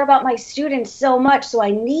care about my students so much, so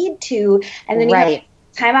I need to, and then you have to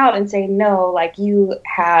time out and say, no, like, you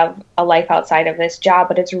have a life outside of this job.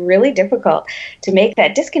 But it's really difficult to make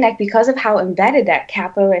that disconnect because of how embedded that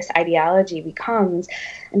capitalist ideology becomes.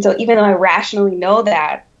 And so even though I rationally know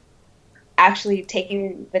that, actually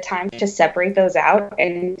taking the time to separate those out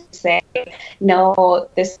and say, no,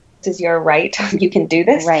 this is your right, you can do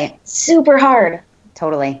this, right? Super hard.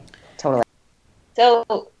 Totally.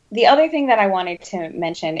 So the other thing that I wanted to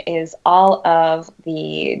mention is all of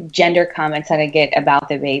the gender comments that I get about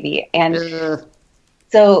the baby. And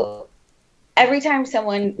so every time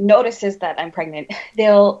someone notices that I'm pregnant,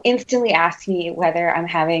 they'll instantly ask me whether I'm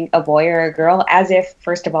having a boy or a girl, as if,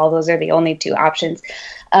 first of all, those are the only two options.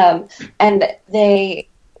 And they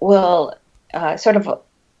will sort of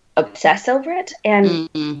obsess over it. And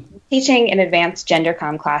teaching an advanced gender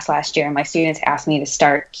comm class last year, my students asked me to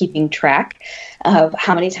start keeping track of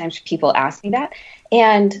how many times people ask me that.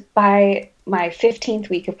 And by my 15th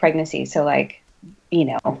week of pregnancy, so like, you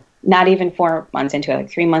know, not even 4 months into it, like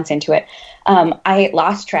 3 months into it, I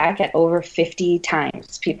lost track at over 50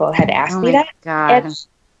 times people had asked me that. God. And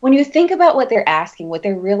when you think about what they're asking, what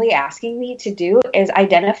they're really asking me to do is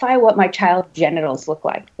identify what my child's genitals look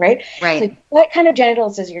like, right? Right. Like, what kind of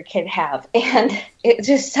genitals does your kid have? And it's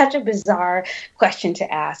just such a bizarre question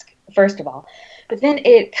to ask, first of all. But then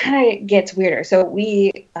it kind of gets weirder. So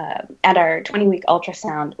we, at our 20-week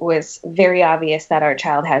ultrasound, was very obvious that our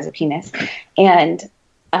child has a penis. And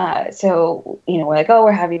so, you know, we're like, oh,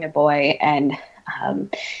 we're having a boy. And,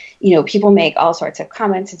 you know, people make all sorts of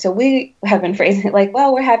comments. And so we have been phrasing it like,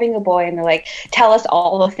 well, we're having a boy. And they're like, tell us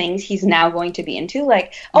all the things he's now going to be into.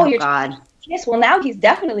 Like, oh, you're God. Yes, well, now he's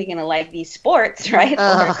definitely going to like these sports, right?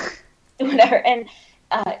 Or whatever. And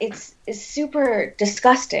it's super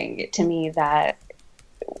disgusting to me that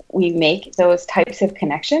we make those types of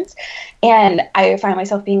connections. And I find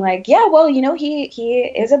myself being like, yeah, well, you know,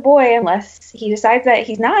 he is a boy unless he decides that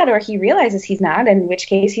he's not, or he realizes he's not, in which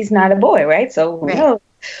case he's not a boy, right? So who knows?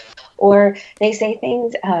 Or they say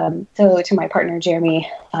things, so to my partner,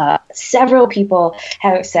 Jeremy, several people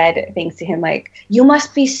have said things to him like, you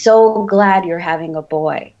must be so glad you're having a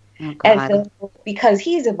boy. Oh, and so because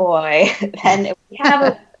he's a boy, then if we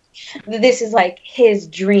have this is like his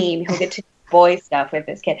dream. He'll get to do boy stuff with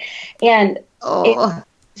this kid. And it's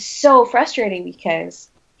so frustrating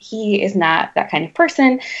because he is not that kind of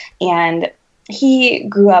person. And he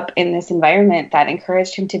grew up in this environment that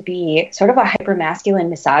encouraged him to be sort of a hypermasculine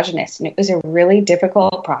misogynist. And it was a really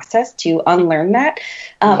difficult process to unlearn that,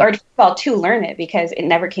 or to learn it, because it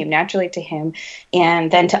never came naturally to him.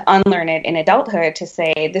 And then to unlearn it in adulthood, to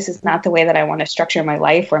say, this is not the way that I want to structure my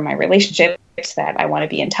life or my relationships, that I want to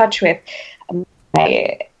be in touch with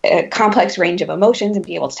my complex range of emotions and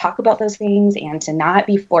be able to talk about those things, and to not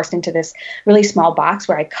be forced into this really small box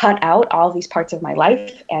where I cut out all these parts of my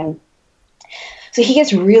life. And so he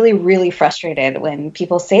gets really, really frustrated when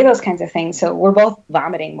people say those kinds of things. So we're both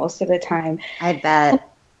vomiting most of the time. I bet.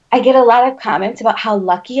 I get a lot of comments about how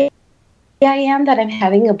lucky I am that I'm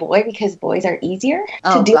having a boy, because boys are easier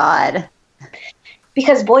to do. Oh, God.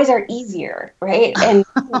 Because boys are easier, right? And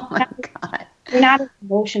oh, my God. They're not as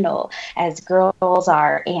emotional as girls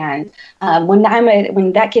are. And when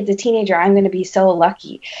that kid's a teenager, I'm going to be so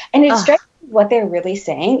lucky. And it strikes me, what they're really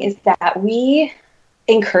saying is that we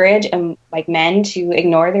encourage like men to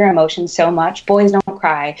ignore their emotions so much. Boys don't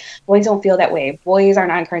cry. Boys don't feel that way. Boys are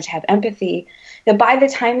not encouraged to have empathy. That by the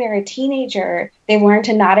time they're a teenager, they've learned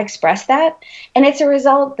to not express that. And it's a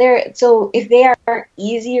result there. So if they are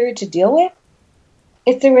easier to deal with,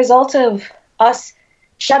 it's the result of us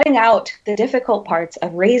shutting out the difficult parts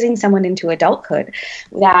of raising someone into adulthood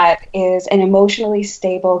that is an emotionally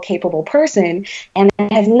stable, capable person, and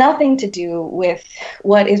it has nothing to do with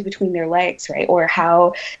what is between their legs, right, or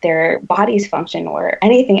how their bodies function or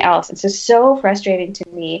anything else. It's just so frustrating to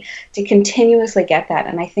me to continuously get that.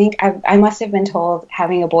 And I think I must have been told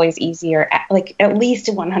having a boy is easier at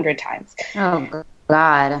least 100 times. Oh,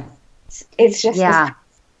 God. It's just this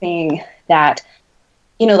thing that,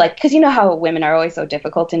 you know, like, because you know how women are always so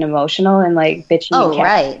difficult and emotional and like bitchy. Oh,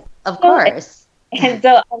 right. Of course. And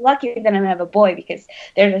so I'm lucky that I'm going to have a boy, because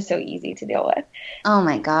they're just so easy to deal with. Oh,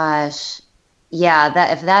 my gosh. Yeah,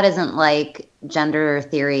 that if that isn't like gender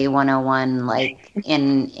theory 101, like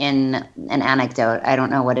in an anecdote, I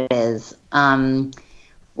don't know what it is.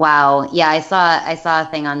 Wow. Yeah, I saw a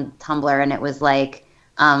thing on Tumblr, and it was like,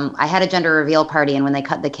 I had a gender reveal party, and when they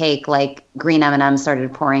cut the cake, like green M&Ms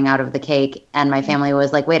started pouring out of the cake, and my family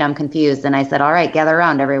was like, wait, I'm confused. And I said, all right, gather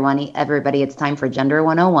around, everybody, it's time for Gender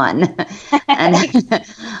 101.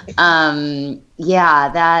 And yeah,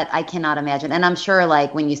 that I cannot imagine. And I'm sure,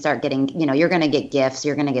 like, when you start getting, you know, you're going to get gifts,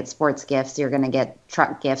 you're going to get sports gifts, you're going to get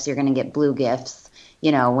truck gifts, you're going to get blue gifts,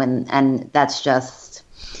 you know, and that's just,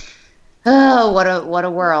 oh, what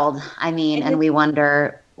a world. I mean, and we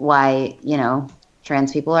wonder why, you know,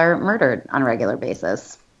 trans people are murdered on a regular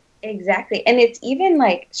basis. Exactly. And it's even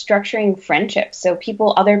like structuring friendships. So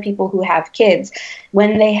other people who have kids,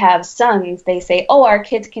 when they have sons, they say, oh, our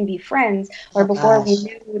kids can be friends. Or before we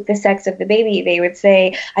knew the sex of the baby, they would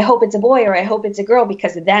say, I hope it's a boy or I hope it's a girl,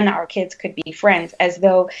 because then our kids could be friends, as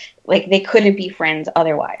though like they couldn't be friends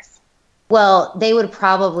otherwise. Well, they would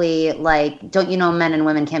probably don't you know men and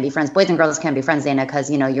women can't be friends, boys and girls can't be friends, Dana, because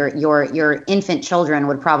your infant children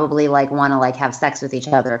would probably want to have sex with each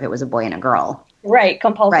other if it was a boy and a girl. Right,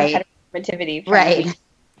 compulsive heteronormativity. Right.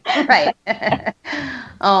 Right.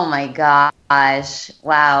 Oh my gosh.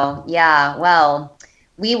 Wow. Yeah. Well,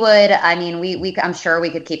 I'm sure we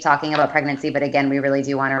could keep talking about pregnancy, but again, we really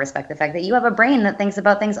do want to respect the fact that you have a brain that thinks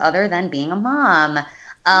about things other than being a mom.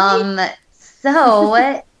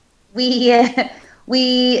 So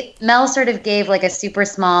Mel sort of gave a super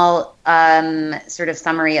small sort of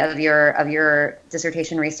summary of your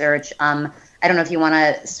dissertation research. I don't know if you want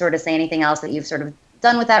to sort of say anything else that you've sort of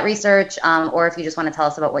done with that research, or if you just want to tell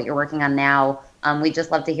us about what you're working on now. We'd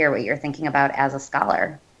just love to hear what you're thinking about as a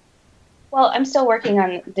scholar. Well, I'm still working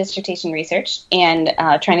on dissertation research and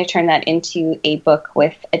trying to turn that into a book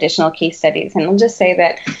with additional case studies. And I'll just say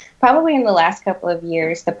that probably in the last couple of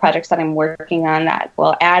years, the projects that I'm working on that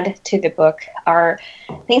will add to the book are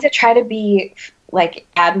things that try to be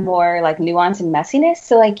add more nuance and messiness.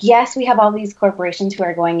 So yes, we have all these corporations who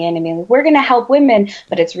are going in and being we're going to help women,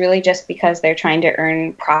 but it's really just because they're trying to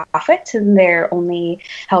earn profits and they're only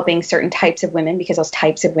helping certain types of women because those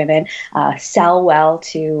types of women sell well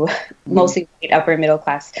to mostly white upper middle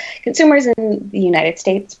class consumers in the United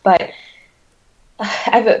States. But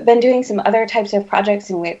I've been doing some other types of projects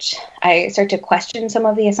in which I start to question some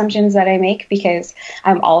of the assumptions that I make because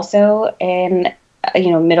I'm also an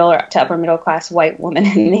middle to upper middle class white woman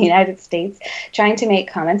in the United States, trying to make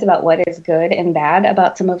comments about what is good and bad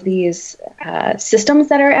about some of these systems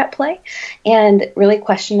that are at play, and really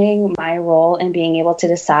questioning my role in being able to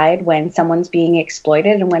decide when someone's being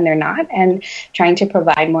exploited and when they're not, and trying to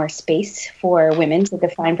provide more space for women to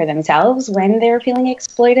define for themselves when they're feeling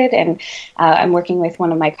exploited. And I'm working with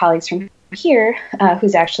one of my colleagues from here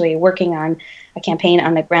who's actually working on a campaign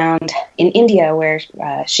on the ground in India where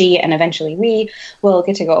she and eventually we will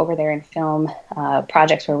get to go over there and film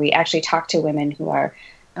projects where we actually talk to women who are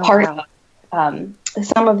part of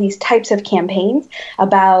some of these types of campaigns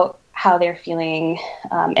about how they're feeling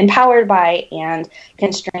empowered by and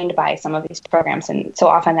constrained by some of these programs. And so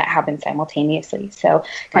often that happens simultaneously. So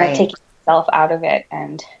kind of taking myself out of it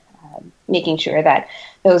and making sure that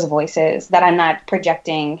those voices, that I'm not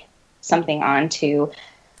projecting something onto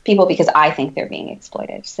people because I think they're being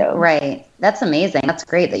exploited. So right, that's amazing. That's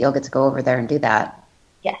great that you'll get to go over there and do that.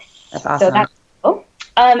 Yes, that's awesome. So that's cool.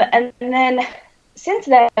 And then since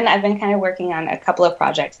then, I've been kind of working on a couple of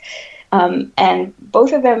projects, and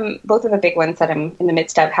both of the big ones that I'm in the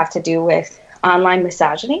midst of have to do with online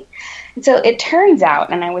misogyny. And so it turns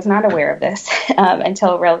out, and I was not aware of this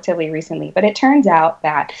until relatively recently, but it turns out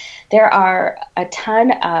that there are a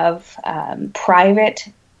ton of private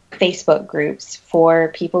Facebook groups for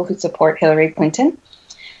people who support Hillary Clinton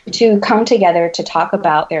to come together to talk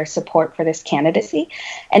about their support for this candidacy.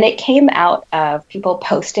 And it came out of people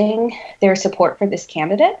posting their support for this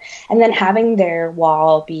candidate and then having their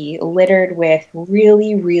wall be littered with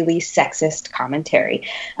really, really sexist commentary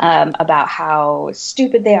about how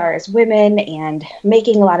stupid they are as women and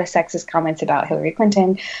making a lot of sexist comments about Hillary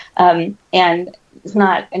Clinton. And it's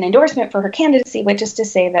not an endorsement for her candidacy, but just to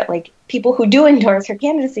say that people who do endorse her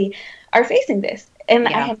candidacy are facing this. And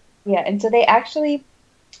and so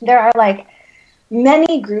there are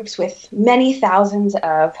many groups with many thousands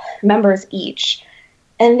of members each,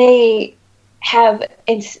 and they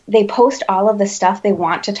post all of the stuff they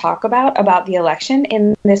want to talk about the election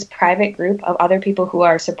in this private group of other people who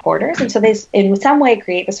are supporters. And so they in some way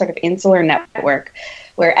create this sort of insular network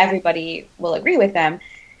where everybody will agree with them.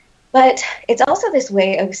 But it's also this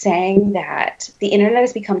way of saying that the internet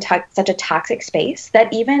has become such a toxic space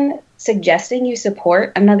that even suggesting you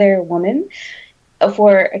support another woman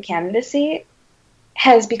for a candidacy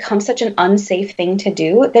has become such an unsafe thing to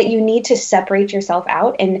do that you need to separate yourself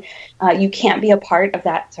out, and you can't be a part of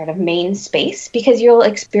that sort of main space because you'll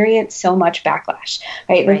experience so much backlash,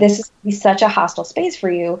 right? Like this is such a hostile space for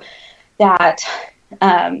you that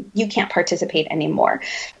you can't participate anymore.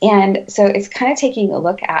 And so it's kind of taking a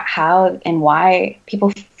look at how and why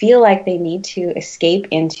people feel like they need to escape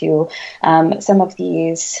into some of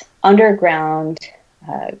these underground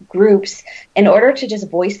groups in order to just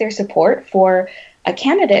voice their support for a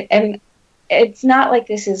candidate. And it's not like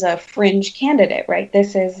this is a fringe candidate, right?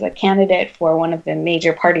 This is a candidate for one of the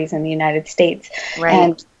major parties in the United States.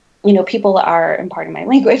 Right. And people are, and pardon my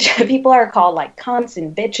language, people are called cunts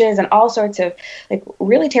and bitches and all sorts of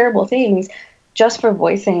really terrible things just for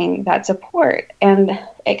voicing that support. And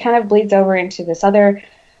it kind of bleeds over into this other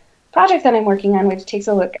project that I'm working on, which takes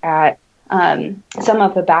a look at some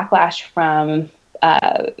of the backlash from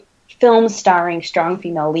films starring strong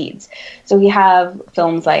female leads. So we have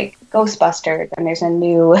films like Ghostbusters, and there's a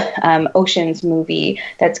new Oceans movie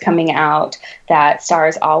that's coming out that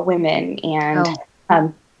stars all women, and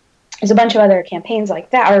there's a bunch of other campaigns like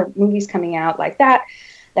that, or movies coming out like that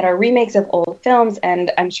are remakes of old films, and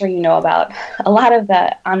I'm sure you know about a lot of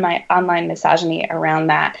the online misogyny around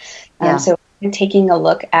that. So taking a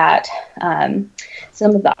look at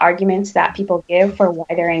some of the arguments that people give for why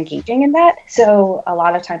they're engaging in that. So a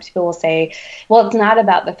lot of times people will say, well, it's not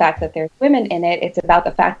about the fact that there's women in it, it's about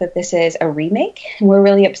the fact that this is a remake, and we're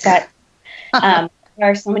really upset. There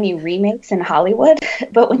are so many remakes in Hollywood,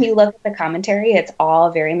 but when you look at the commentary, it's all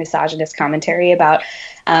very misogynist commentary about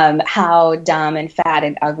how dumb and fat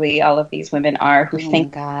and ugly all of these women are who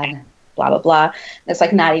think blah, blah, blah. It's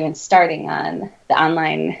like not even starting on the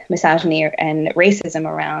online misogyny and racism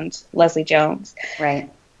around Leslie Jones.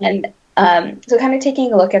 Right. And so kind of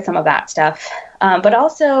taking a look at some of that stuff, but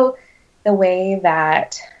also the way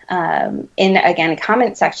that in, again,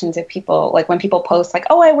 comment sections of people, like when people post like,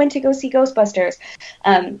 oh, I went to go see Ghostbusters,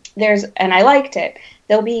 and I liked it,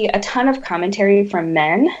 there'll be a ton of commentary from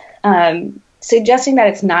men suggesting that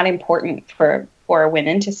it's not important for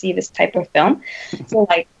women to see this type of film. So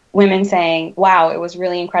like women saying, wow, it was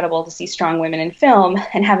really incredible to see strong women in film,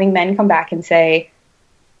 and having men come back and say,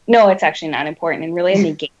 no, it's actually not important, and really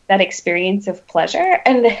negate that experience of pleasure.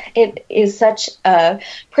 And it is such a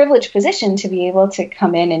privileged position to be able to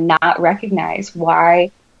come in and not recognize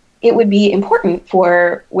why it would be important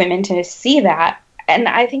for women to see that. And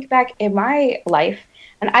I think back in my life,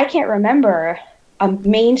 and I can't remember a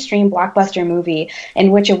mainstream blockbuster movie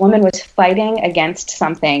in which a woman was fighting against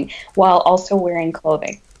something while also wearing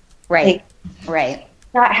clothing. Right. Right.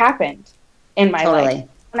 That happened in my life.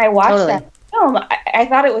 When I watched that film, I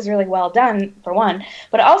thought it was really well done, for one,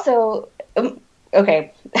 but also, I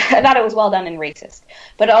thought it was well done and racist,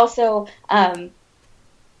 but also,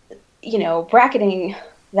 bracketing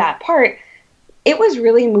that part, it was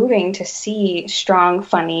really moving to see strong,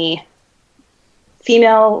 funny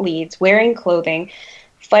female leads wearing clothing,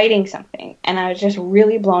 fighting something, and I was just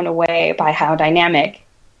really blown away by how dynamic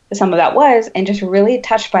some of that was, and just really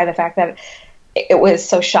touched by the fact that it was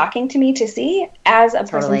so shocking to me to see as a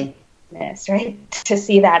person. Right? To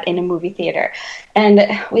see that in a movie theater.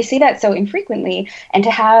 And we see that so infrequently, and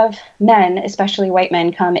to have men, especially white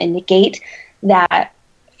men, come and negate that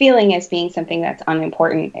feeling as being something that's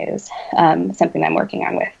unimportant is something I'm working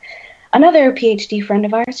on with another PhD friend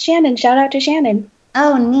of ours, Shannon. Shout out to Shannon.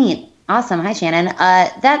 Oh, neat. Awesome. Hi, Shannon.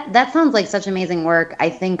 That sounds like such amazing work. I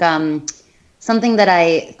think something that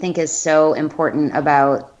I think is so important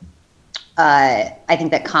about I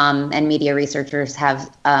think that comm and media researchers have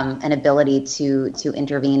an ability to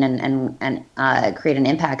intervene and create an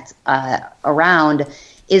impact around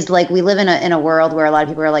is like we live in a world where a lot of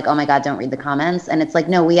people are like, oh my God, don't read the comments. And it's like,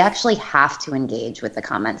 no, we actually have to engage with the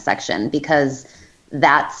comments section, because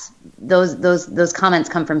those comments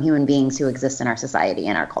come from human beings who exist in our society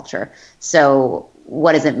and our culture. So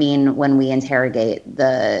what does it mean when we interrogate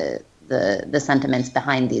the sentiments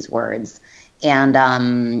behind these words?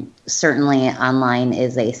 And certainly online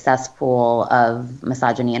is a cesspool of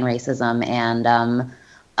misogyny and racism. And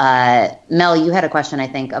Mel, you had a question, I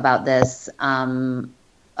think, about this,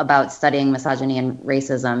 about studying misogyny and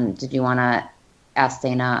racism. Did you want to ask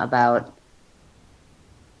Dana about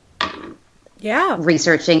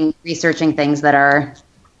researching things that are,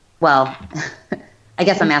 well, I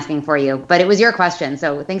guess I'm asking for you, but it was your question.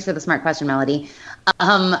 So thanks for the smart question, Melody.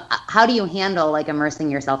 How do you handle like immersing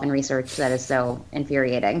yourself in research that is so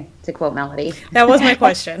infuriating, to quote Melody? That was my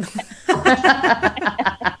question.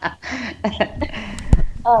 I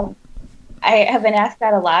have been asked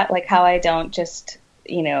that a lot, like how I don't just,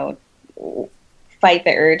 fight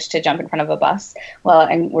the urge to jump in front of a bus. Well,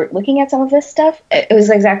 and we're looking at some of this stuff. It was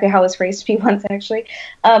exactly how it was phrased to me once, actually.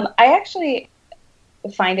 I actually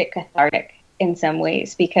find it cathartic in some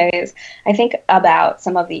ways, because I think about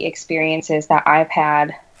some of the experiences that I've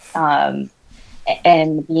had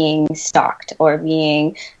and being stalked or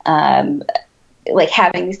being like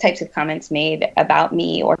having these types of comments made about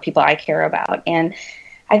me or people I care about. And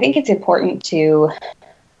I think it's important to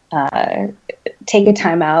take a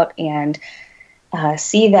time out and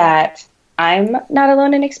see that I'm not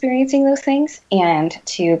alone in experiencing those things, and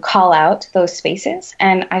to call out those spaces.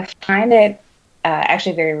 And I find it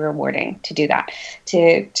actually very rewarding to do that,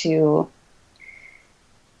 to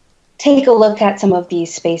take a look at some of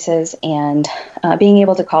these spaces and being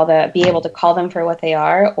able to call them for what they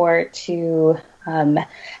are, or to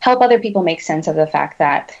help other people make sense of the fact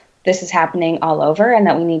that this is happening all over and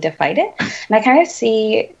that we need to fight it. And I kind of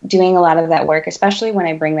see doing a lot of that work, especially when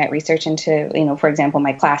I bring that research into, for example,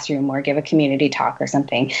 my classroom or give a community talk or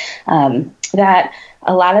something, that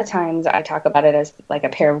a lot of times I talk about it as like a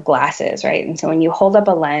pair of glasses, right? And so when you hold up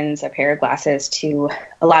a lens, a pair of glasses to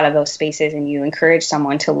a lot of those spaces and you encourage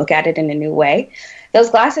someone to look at it in a new way, those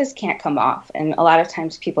glasses can't come off. And a lot of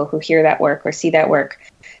times people who hear that work or see that work,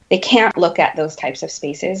 they can't look at those types of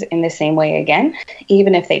spaces in the same way again,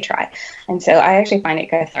 even if they try. And so I actually find it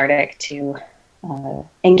cathartic to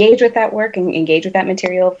engage with that work and engage with that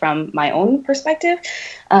material from my own perspective,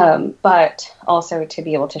 but also to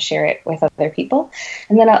be able to share it with other people.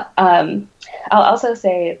 And then I'll also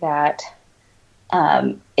say that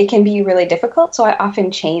it can be really difficult. So I often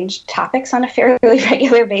change topics on a fairly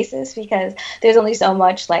regular basis because there's only so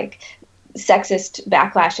much like sexist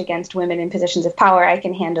backlash against women in positions of power I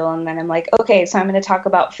can handle. And then I'm like, okay, so I'm going to talk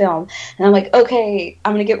about film. And I'm like, okay,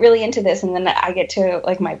 I'm going to get really into this. And then I get to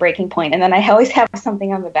like my breaking point. And then I always have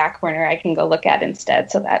something on the back burner I can go look at instead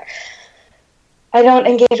so that I don't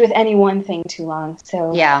engage with any one thing too long.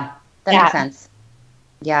 So yeah, that makes sense.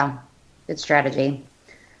 Yeah. Good strategy.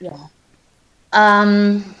 Yeah.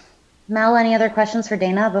 Mel, any other questions for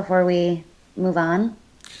Dana before we move on?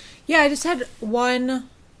 Yeah, I just had one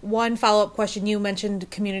follow-up question. You mentioned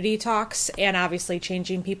community talks and obviously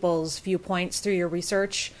changing people's viewpoints through your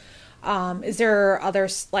research. Is there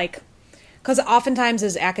others, like, because oftentimes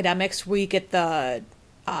as academics we get we're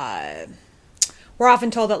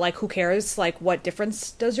often told that, like, who cares, like, what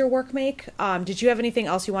difference does your work make? Did you have anything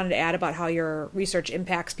else you wanted to add about how your research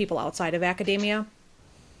impacts people outside of academia?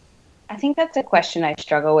 I think that's a question I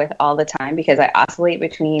struggle with all the time because I oscillate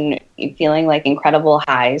between feeling like incredible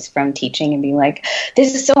highs from teaching and being like,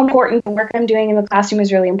 this is so important, the work I'm doing in the classroom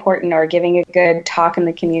is really important, or giving a good talk in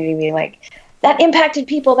the community, being like, that impacted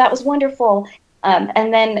people, that was wonderful.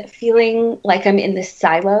 And then feeling like I'm in this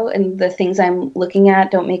silo and the things I'm looking at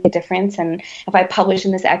don't make a difference. And if I publish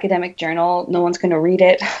in this academic journal, no one's going to read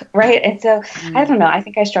it, right? And so I don't know. I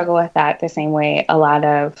think I struggle with that the same way a lot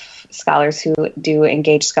of scholars who do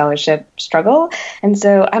engage scholarship struggle. And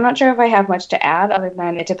so I'm not sure if I have much to add other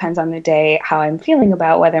than it depends on the day how I'm feeling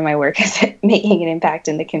about whether my work is making an impact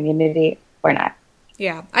in the community or not.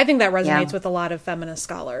 Yeah, I think that resonates with a lot of feminist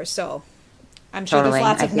scholars. So I'm sure there's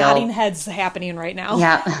lots of nodding heads happening right now.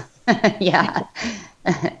 Yeah. Yeah.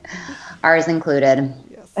 Ours included.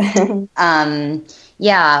 Yes.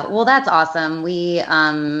 Yeah, well, that's awesome. We,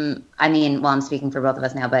 I'm speaking for both of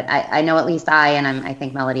us now, but I know at least I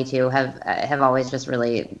think Melody too, have always just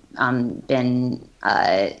really been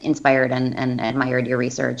inspired and admired your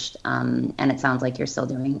research. And it sounds like you're still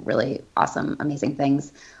doing really awesome, amazing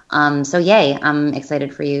things. So yay, I'm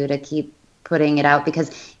excited for you to keep putting it out,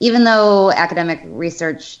 because even though academic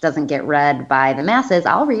research doesn't get read by the masses,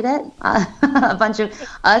 I'll read it. A bunch of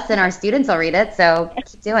us and our students will read it, so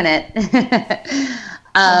keep doing it.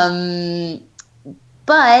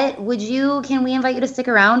 But can we invite you to stick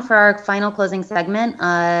around for our final closing segment,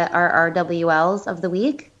 our RWLs of the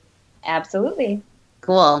week? Absolutely.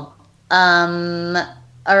 Cool. All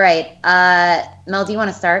right. Mel, do you want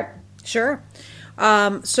to start? Sure.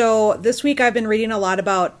 So this week I've been reading a lot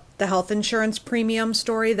about the health insurance premium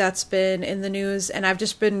story that's been in the news, and I've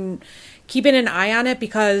just been keeping an eye on it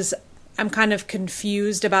because I'm kind of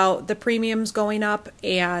confused about the premiums going up,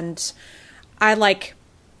 and I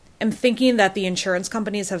am thinking that the insurance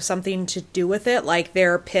companies have something to do with it. Like,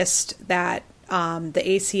 they're pissed that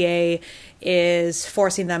the ACA is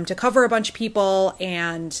forcing them to cover a bunch of people,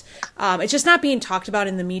 and it's just not being talked about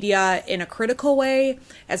in the media in a critical way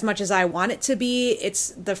as much as I want it to be.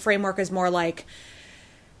 The framework is more like,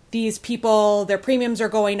 these people, their premiums are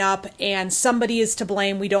going up and somebody is to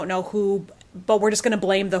blame. We don't know who, but we're just going to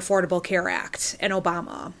blame the Affordable Care Act and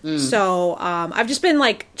Obama. So I've just been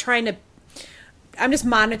I'm just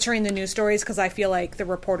monitoring the news stories because I feel like the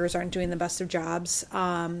reporters aren't doing the best of jobs.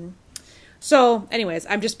 So anyways,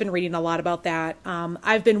 I've just been reading a lot about that.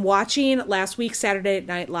 I've been watching last week's Saturday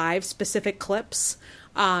Night Live specific clips.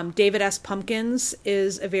 David S. Pumpkins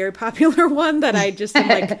is a very popular one that I just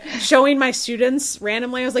am showing my students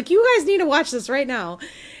randomly. I was like, you guys need to watch this right now.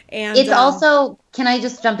 And it's also, can I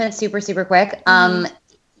just jump in super, super quick?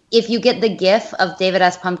 If you get the GIF of David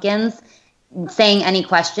S. Pumpkins saying any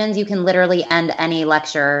questions, you can literally end any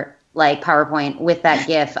lecture, like PowerPoint, with that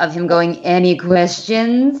GIF of him going, any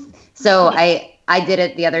questions? So I did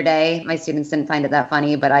it the other day. My students didn't find it that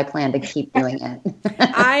funny, but I plan to keep doing it.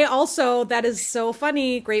 That is so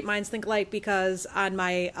funny. Great minds think alike, because on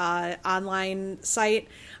my online site,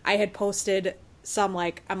 I had posted some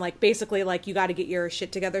basically you got to get your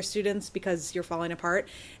shit together, students, because you're falling apart.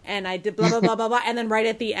 And I did blah, blah, blah, blah, blah. And then right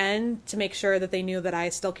at the end, to make sure that they knew that I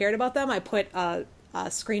still cared about them, I put a a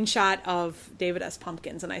screenshot of David S.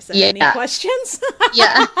 Pumpkins, and I said, Yeah. "Any questions?"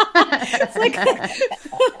 Yeah. It's like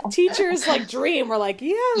teachers like dream. We're like,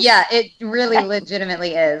 yes. Yeah, it really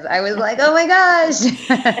legitimately is. I was like, oh my gosh.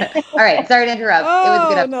 All right, sorry to interrupt. Oh, it was a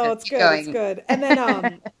good episode. no, it's Keep good. going. It's good.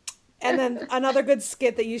 And then another good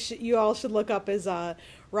skit that you all should look up is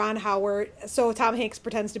Ron Howard. So Tom Hanks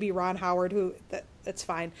pretends to be Ron Howard, that's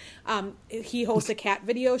fine. He hosts a cat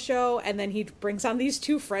video show, and then he brings on these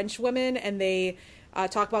two French women, and they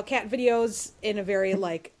talk about cat videos in a very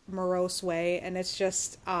like morose way, and it's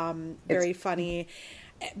just very funny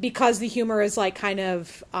because the humor is like kind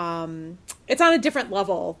of it's on a different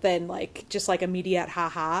level than like just like immediate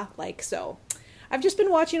haha. Like, so I've just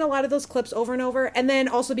been watching a lot of those clips over and over, and then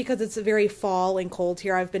also because it's very fall and cold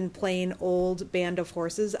here, I've been playing old Band of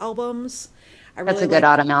Horses albums. That's a good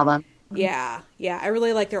autumn album. Yeah, I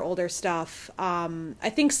really like their older stuff. I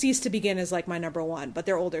think Cease to Begin is like my number one, but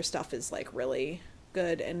their older stuff is like really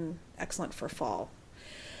good and excellent for fall.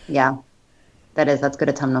 Yeah, that's good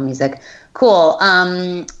autumnal music. Cool.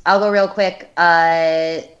 I'll go real quick.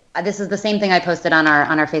 This is the same thing I posted on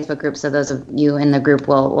our Facebook group, so those of you in the group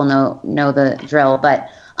will know the drill. But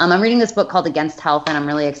I'm reading this book called Against Health, and I'm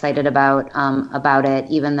really excited about it,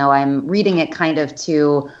 even though I'm reading it kind of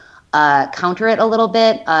to counter it a little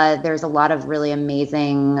bit. There's a lot of really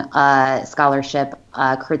amazing scholarship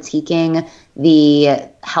critiquing the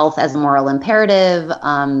health as a moral imperative,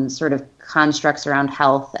 sort of constructs around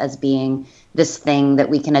health as being this thing that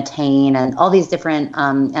we can attain, and all these different,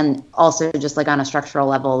 and also just like on a structural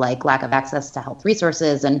level, like lack of access to health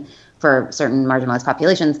resources and for certain marginalized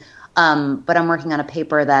populations. But I'm working on a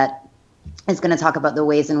paper that is going to talk about the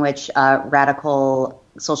ways in which radical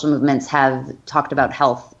social movements have talked about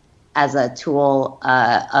health as a tool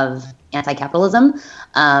of anti-capitalism.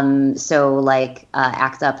 So like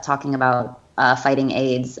ACT UP talking about fighting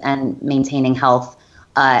AIDS and maintaining health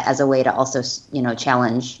as a way to also,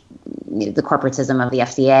 challenge the corporatism of the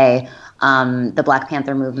FDA. The Black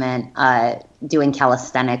Panther movement doing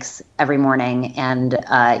calisthenics every morning and,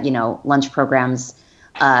 lunch programs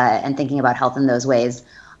and thinking about health in those ways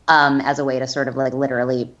as a way to sort of like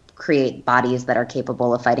literally create bodies that are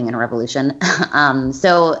capable of fighting in a revolution.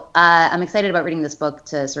 So I'm excited about reading this book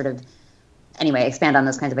to sort of, anyway, expand on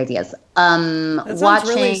those kinds of ideas. That sounds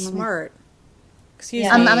really smart. Excuse me.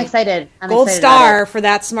 I'm excited. Gold star for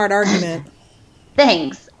that smart argument.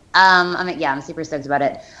 Thanks. I'm super stoked about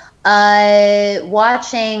it.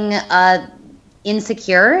 Watching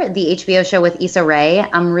Insecure, the HBO show with Issa Rae.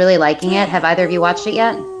 I'm really liking it. Have either of you watched it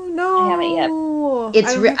yet? No, I haven't yet.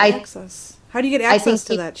 It's access. How do you get access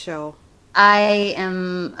to that show? I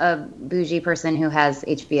am a bougie person who has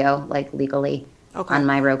HBO like legally on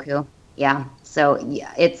my Roku. Yeah, so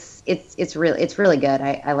yeah, it's really good.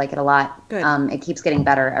 I like it a lot. Good. It keeps getting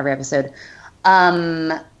better every episode.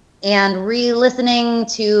 And re-listening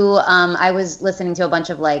to, I was listening to a bunch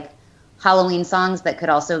of like Halloween songs that could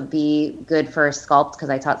also be good for Sculpt, because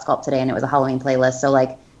I taught Sculpt today and it was a Halloween playlist. So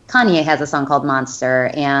like Kanye has a song called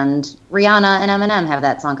Monster, and Rihanna and Eminem have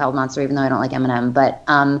that song called Monster, even though I don't like Eminem. But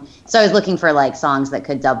so I was looking for like songs that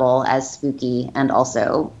could double as spooky and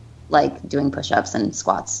also like doing push-ups and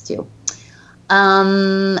squats too.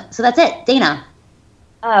 So that's it. Dana.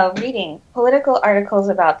 Reading political articles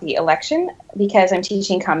about the election, because I'm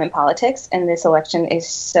teaching common politics, and this election is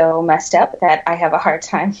so messed up that I have a hard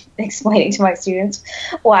time explaining to my students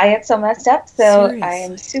why it's so messed up. So Seriously. I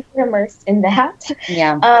am super immersed in that.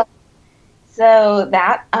 Yeah. So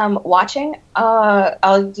that, watching,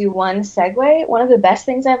 I'll do one segue. One of the best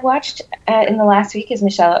things I've watched in the last week is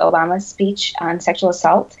Michelle Obama's speech on sexual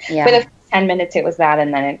assault. Yeah. For the 10 minutes it was that,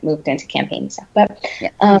 and then it moved into campaign stuff. But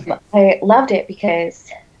Yeah. I loved it because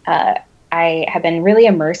I have been really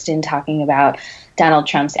immersed in talking about Donald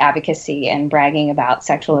Trump's advocacy and bragging about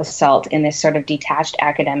sexual assault in this sort of detached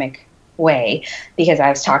academic way, because I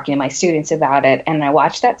was talking to my students about it, and I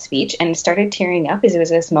watched that speech and started tearing up, as it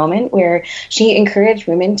was this moment where she encouraged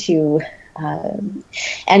women to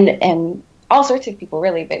and all sorts of people,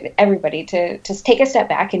 really, but everybody, to just take a step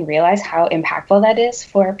back and realize how impactful that is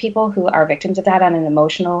for people who are victims of that on an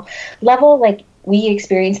emotional level. Like, we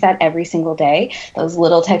experience that every single day, those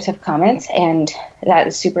little types of comments, and that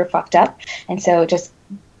is super fucked up. And so just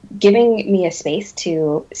giving me a space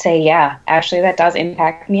to say, yeah, actually that does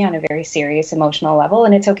impact me on a very serious emotional level,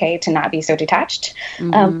 and it's okay to not be so detached.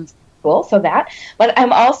 Cool. So that, but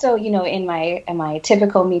I'm also, in my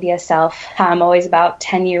typical media self, I'm always about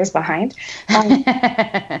 10 years behind. I'm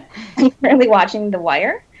currently watching The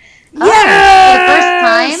Wire.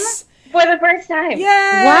 Yes! For the first time. Yay!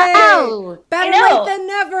 Wow. Better late than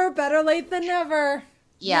never. Better late than never.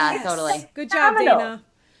 Yeah, Yes. totally. Good job, Phenomenal.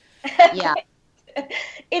 Dana. Yeah.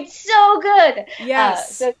 It's so good.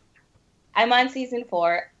 Yes. So I'm on season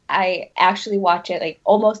 4. I actually watch it like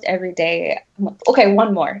almost every day. Okay,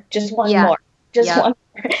 one more. Just one more. Just one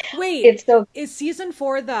more. Wait, it's so. Is season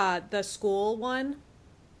 4 the school one?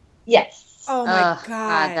 Yes. Oh my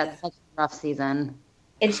God. That's such a rough season.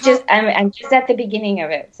 It's just I'm just at the beginning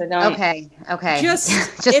of it, so don't. Okay.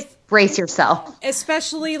 Just brace yourself.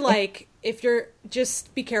 Especially like if you're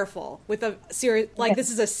just be careful with a serious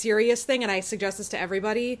this is a serious thing, and I suggest this to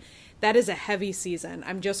everybody. That is a heavy season.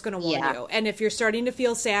 I'm just going to warn you. And if you're starting to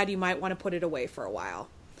feel sad, you might want to put it away for a while.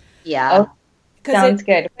 Yeah. Sounds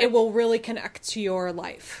good. It will really connect to your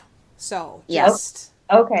life. So just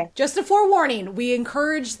a forewarning. We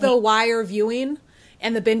encourage the wire viewing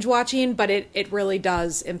and the binge watching, but it really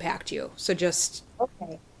does impact you. So just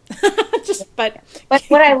but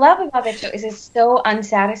what I love about this show is it's so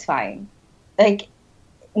unsatisfying. Like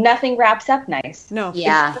nothing wraps up nice. No.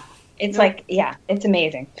 Yeah. It's it's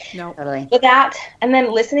amazing. No, totally. But that, and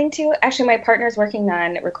then listening to, actually my partner's working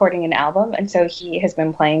on recording an album, and so he has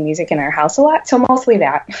been playing music in our house a lot, so mostly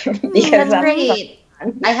that. Because that's great.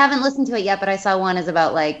 I haven't listened to it yet, but I saw one is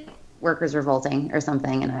about like workers revolting or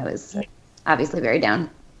something, and I was obviously very down.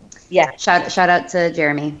 Yeah. Shout out to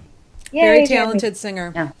Jeremy. Yay, very talented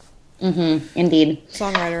singer. Yeah. Mm-hmm. Indeed.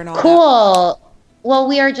 Songwriter and all that. Cool. Well,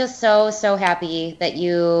 we are just so happy that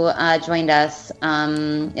you joined us.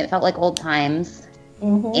 It felt like old times.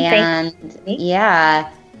 Mm-hmm. And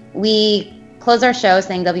we close our show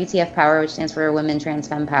saying WTF Power, which stands for Women Trans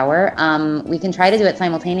Femme Power. We can try to do it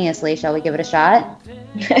simultaneously. Shall we give it a shot?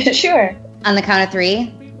 Sure. On the count of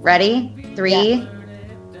 3. Ready? 3,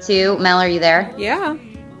 2. Mel, are you there? Yeah.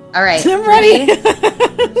 All right. I'm ready.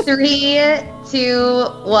 3, 2,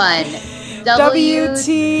 1.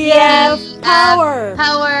 WTF Power.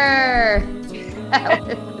 Power.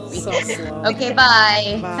 So slow. Okay,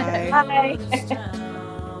 bye. Bye. Bye.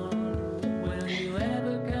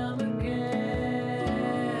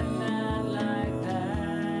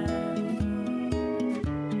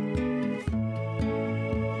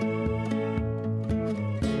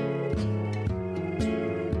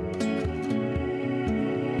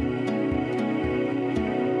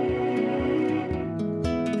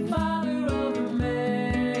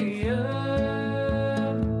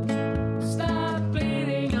 Stop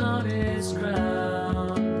beating on his crown.